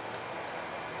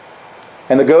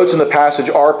 And the goats in the passage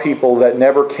are people that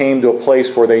never came to a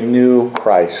place where they knew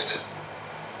Christ.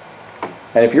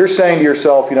 And if you're saying to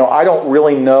yourself, I don't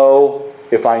really know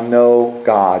if I know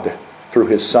God through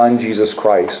His Son, Jesus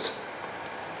Christ,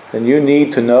 then you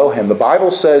need to know Him. The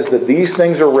Bible says that these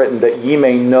things are written that ye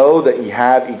may know that ye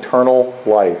have eternal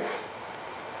life.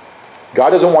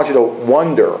 God doesn't want you to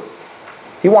wonder.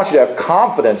 He wants you to have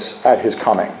confidence at His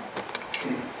coming.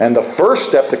 And the first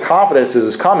step to confidence in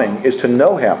His coming is to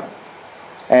know Him.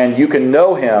 And you can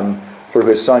know Him through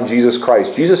His Son, Jesus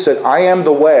Christ. Jesus said, I am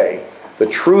the way, the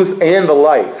truth, and the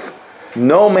life.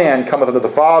 No man cometh unto the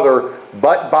Father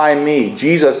but by me.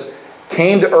 Jesus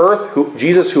came to earth.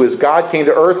 Jesus, who is God, came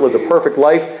to earth, lived a perfect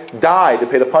life, died to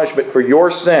pay the punishment for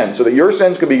your sins, so that your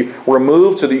sins could be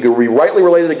removed, so that you could be rightly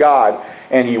related to God.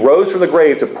 And He rose from the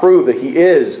grave to prove that He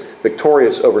is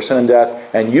victorious over sin and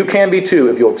death. And you can be too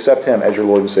if you'll accept Him as your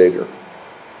Lord and Savior.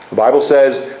 The Bible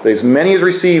says that as many as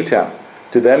received Him,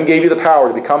 to them gave you the power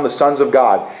to become the sons of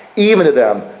God, even to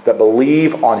them that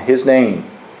believe on His name.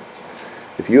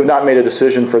 If you have not made a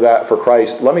decision for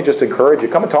Christ, let me just encourage you,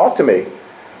 come and talk to me.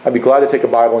 I'd be glad to take a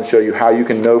Bible and show you how you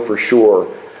can know for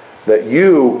sure that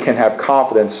you can have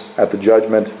confidence at the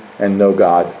judgment and know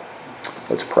God.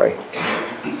 Let's pray.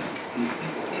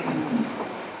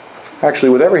 Actually,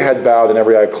 with every head bowed and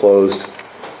every eye closed,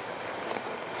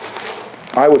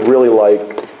 I would really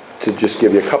like to just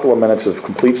give you a couple of minutes of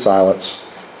complete silence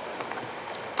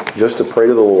just to pray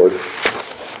to the Lord.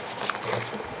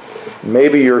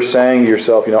 Maybe you're saying to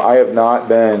yourself, I have not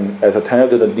been as attentive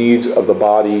to the needs of the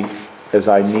body as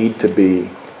I need to be.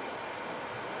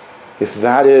 If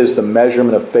that is the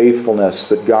measurement of faithfulness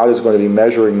that God is going to be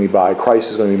measuring me by,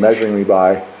 Christ is going to be measuring me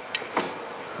by,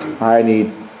 I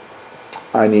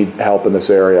need help in this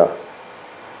area.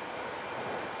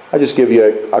 I just give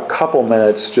you a couple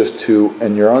minutes just to,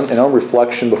 in your own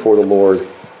reflection before the Lord,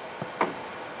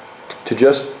 to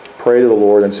just pray to the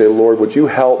Lord and say, Lord, would you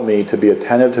help me to be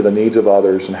attentive to the needs of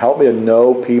others and help me to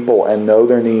know people and know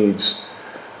their needs.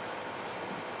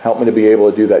 Help me to be able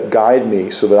to do that. Guide me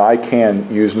so that I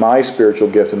can use my spiritual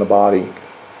gift in the body.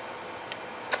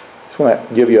 I just want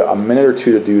to give you a minute or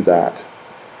two to do that.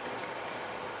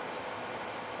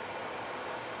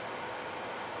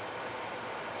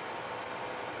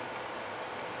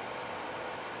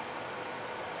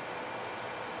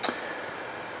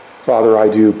 Father, I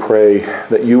do pray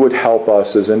that you would help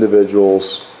us as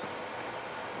individuals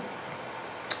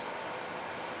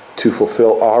to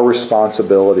fulfill our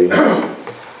responsibility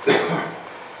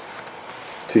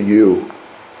to you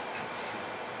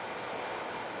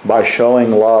by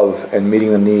showing love and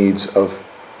meeting the needs of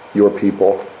your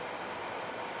people.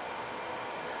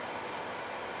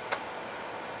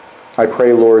 I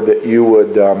pray, Lord, that you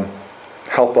would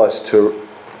help us to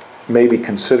maybe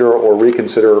consider or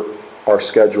reconsider our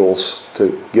schedules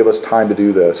to give us time to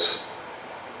do this.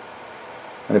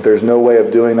 And if there's no way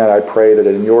of doing that, I pray that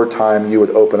in your time you would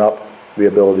open up the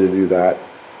ability to do that.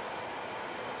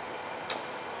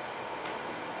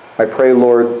 I pray,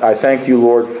 Lord, I thank you,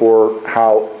 Lord, for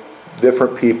how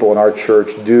different people in our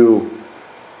church do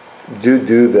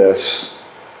this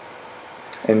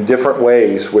in different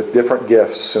ways with different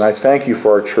gifts. And I thank you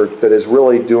for our church that is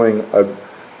really doing a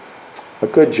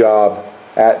good job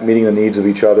at meeting the needs of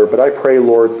each other. But I pray,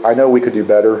 Lord, I know we could do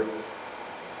better.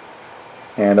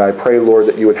 And I pray, Lord,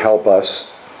 that you would help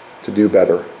us to do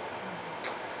better.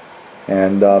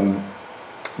 And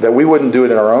that we wouldn't do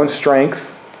it in our own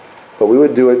strength, but we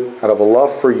would do it out of a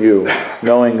love for you,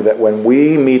 knowing that when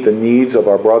we meet the needs of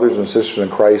our brothers and sisters in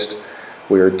Christ,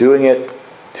 we are doing it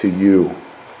to you.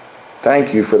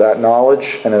 Thank you for that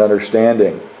knowledge and an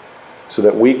understanding, so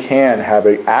that we can have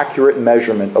an accurate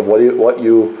measurement of what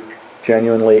you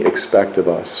genuinely expect of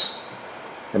us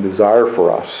and desire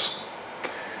for us.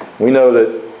 We know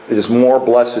that it is more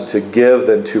blessed to give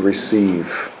than to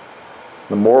receive.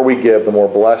 The more we give, the more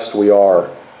blessed we are.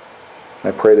 I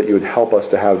pray that you would help us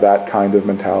to have that kind of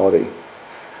mentality.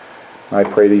 I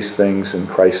pray these things in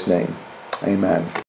Christ's name. Amen.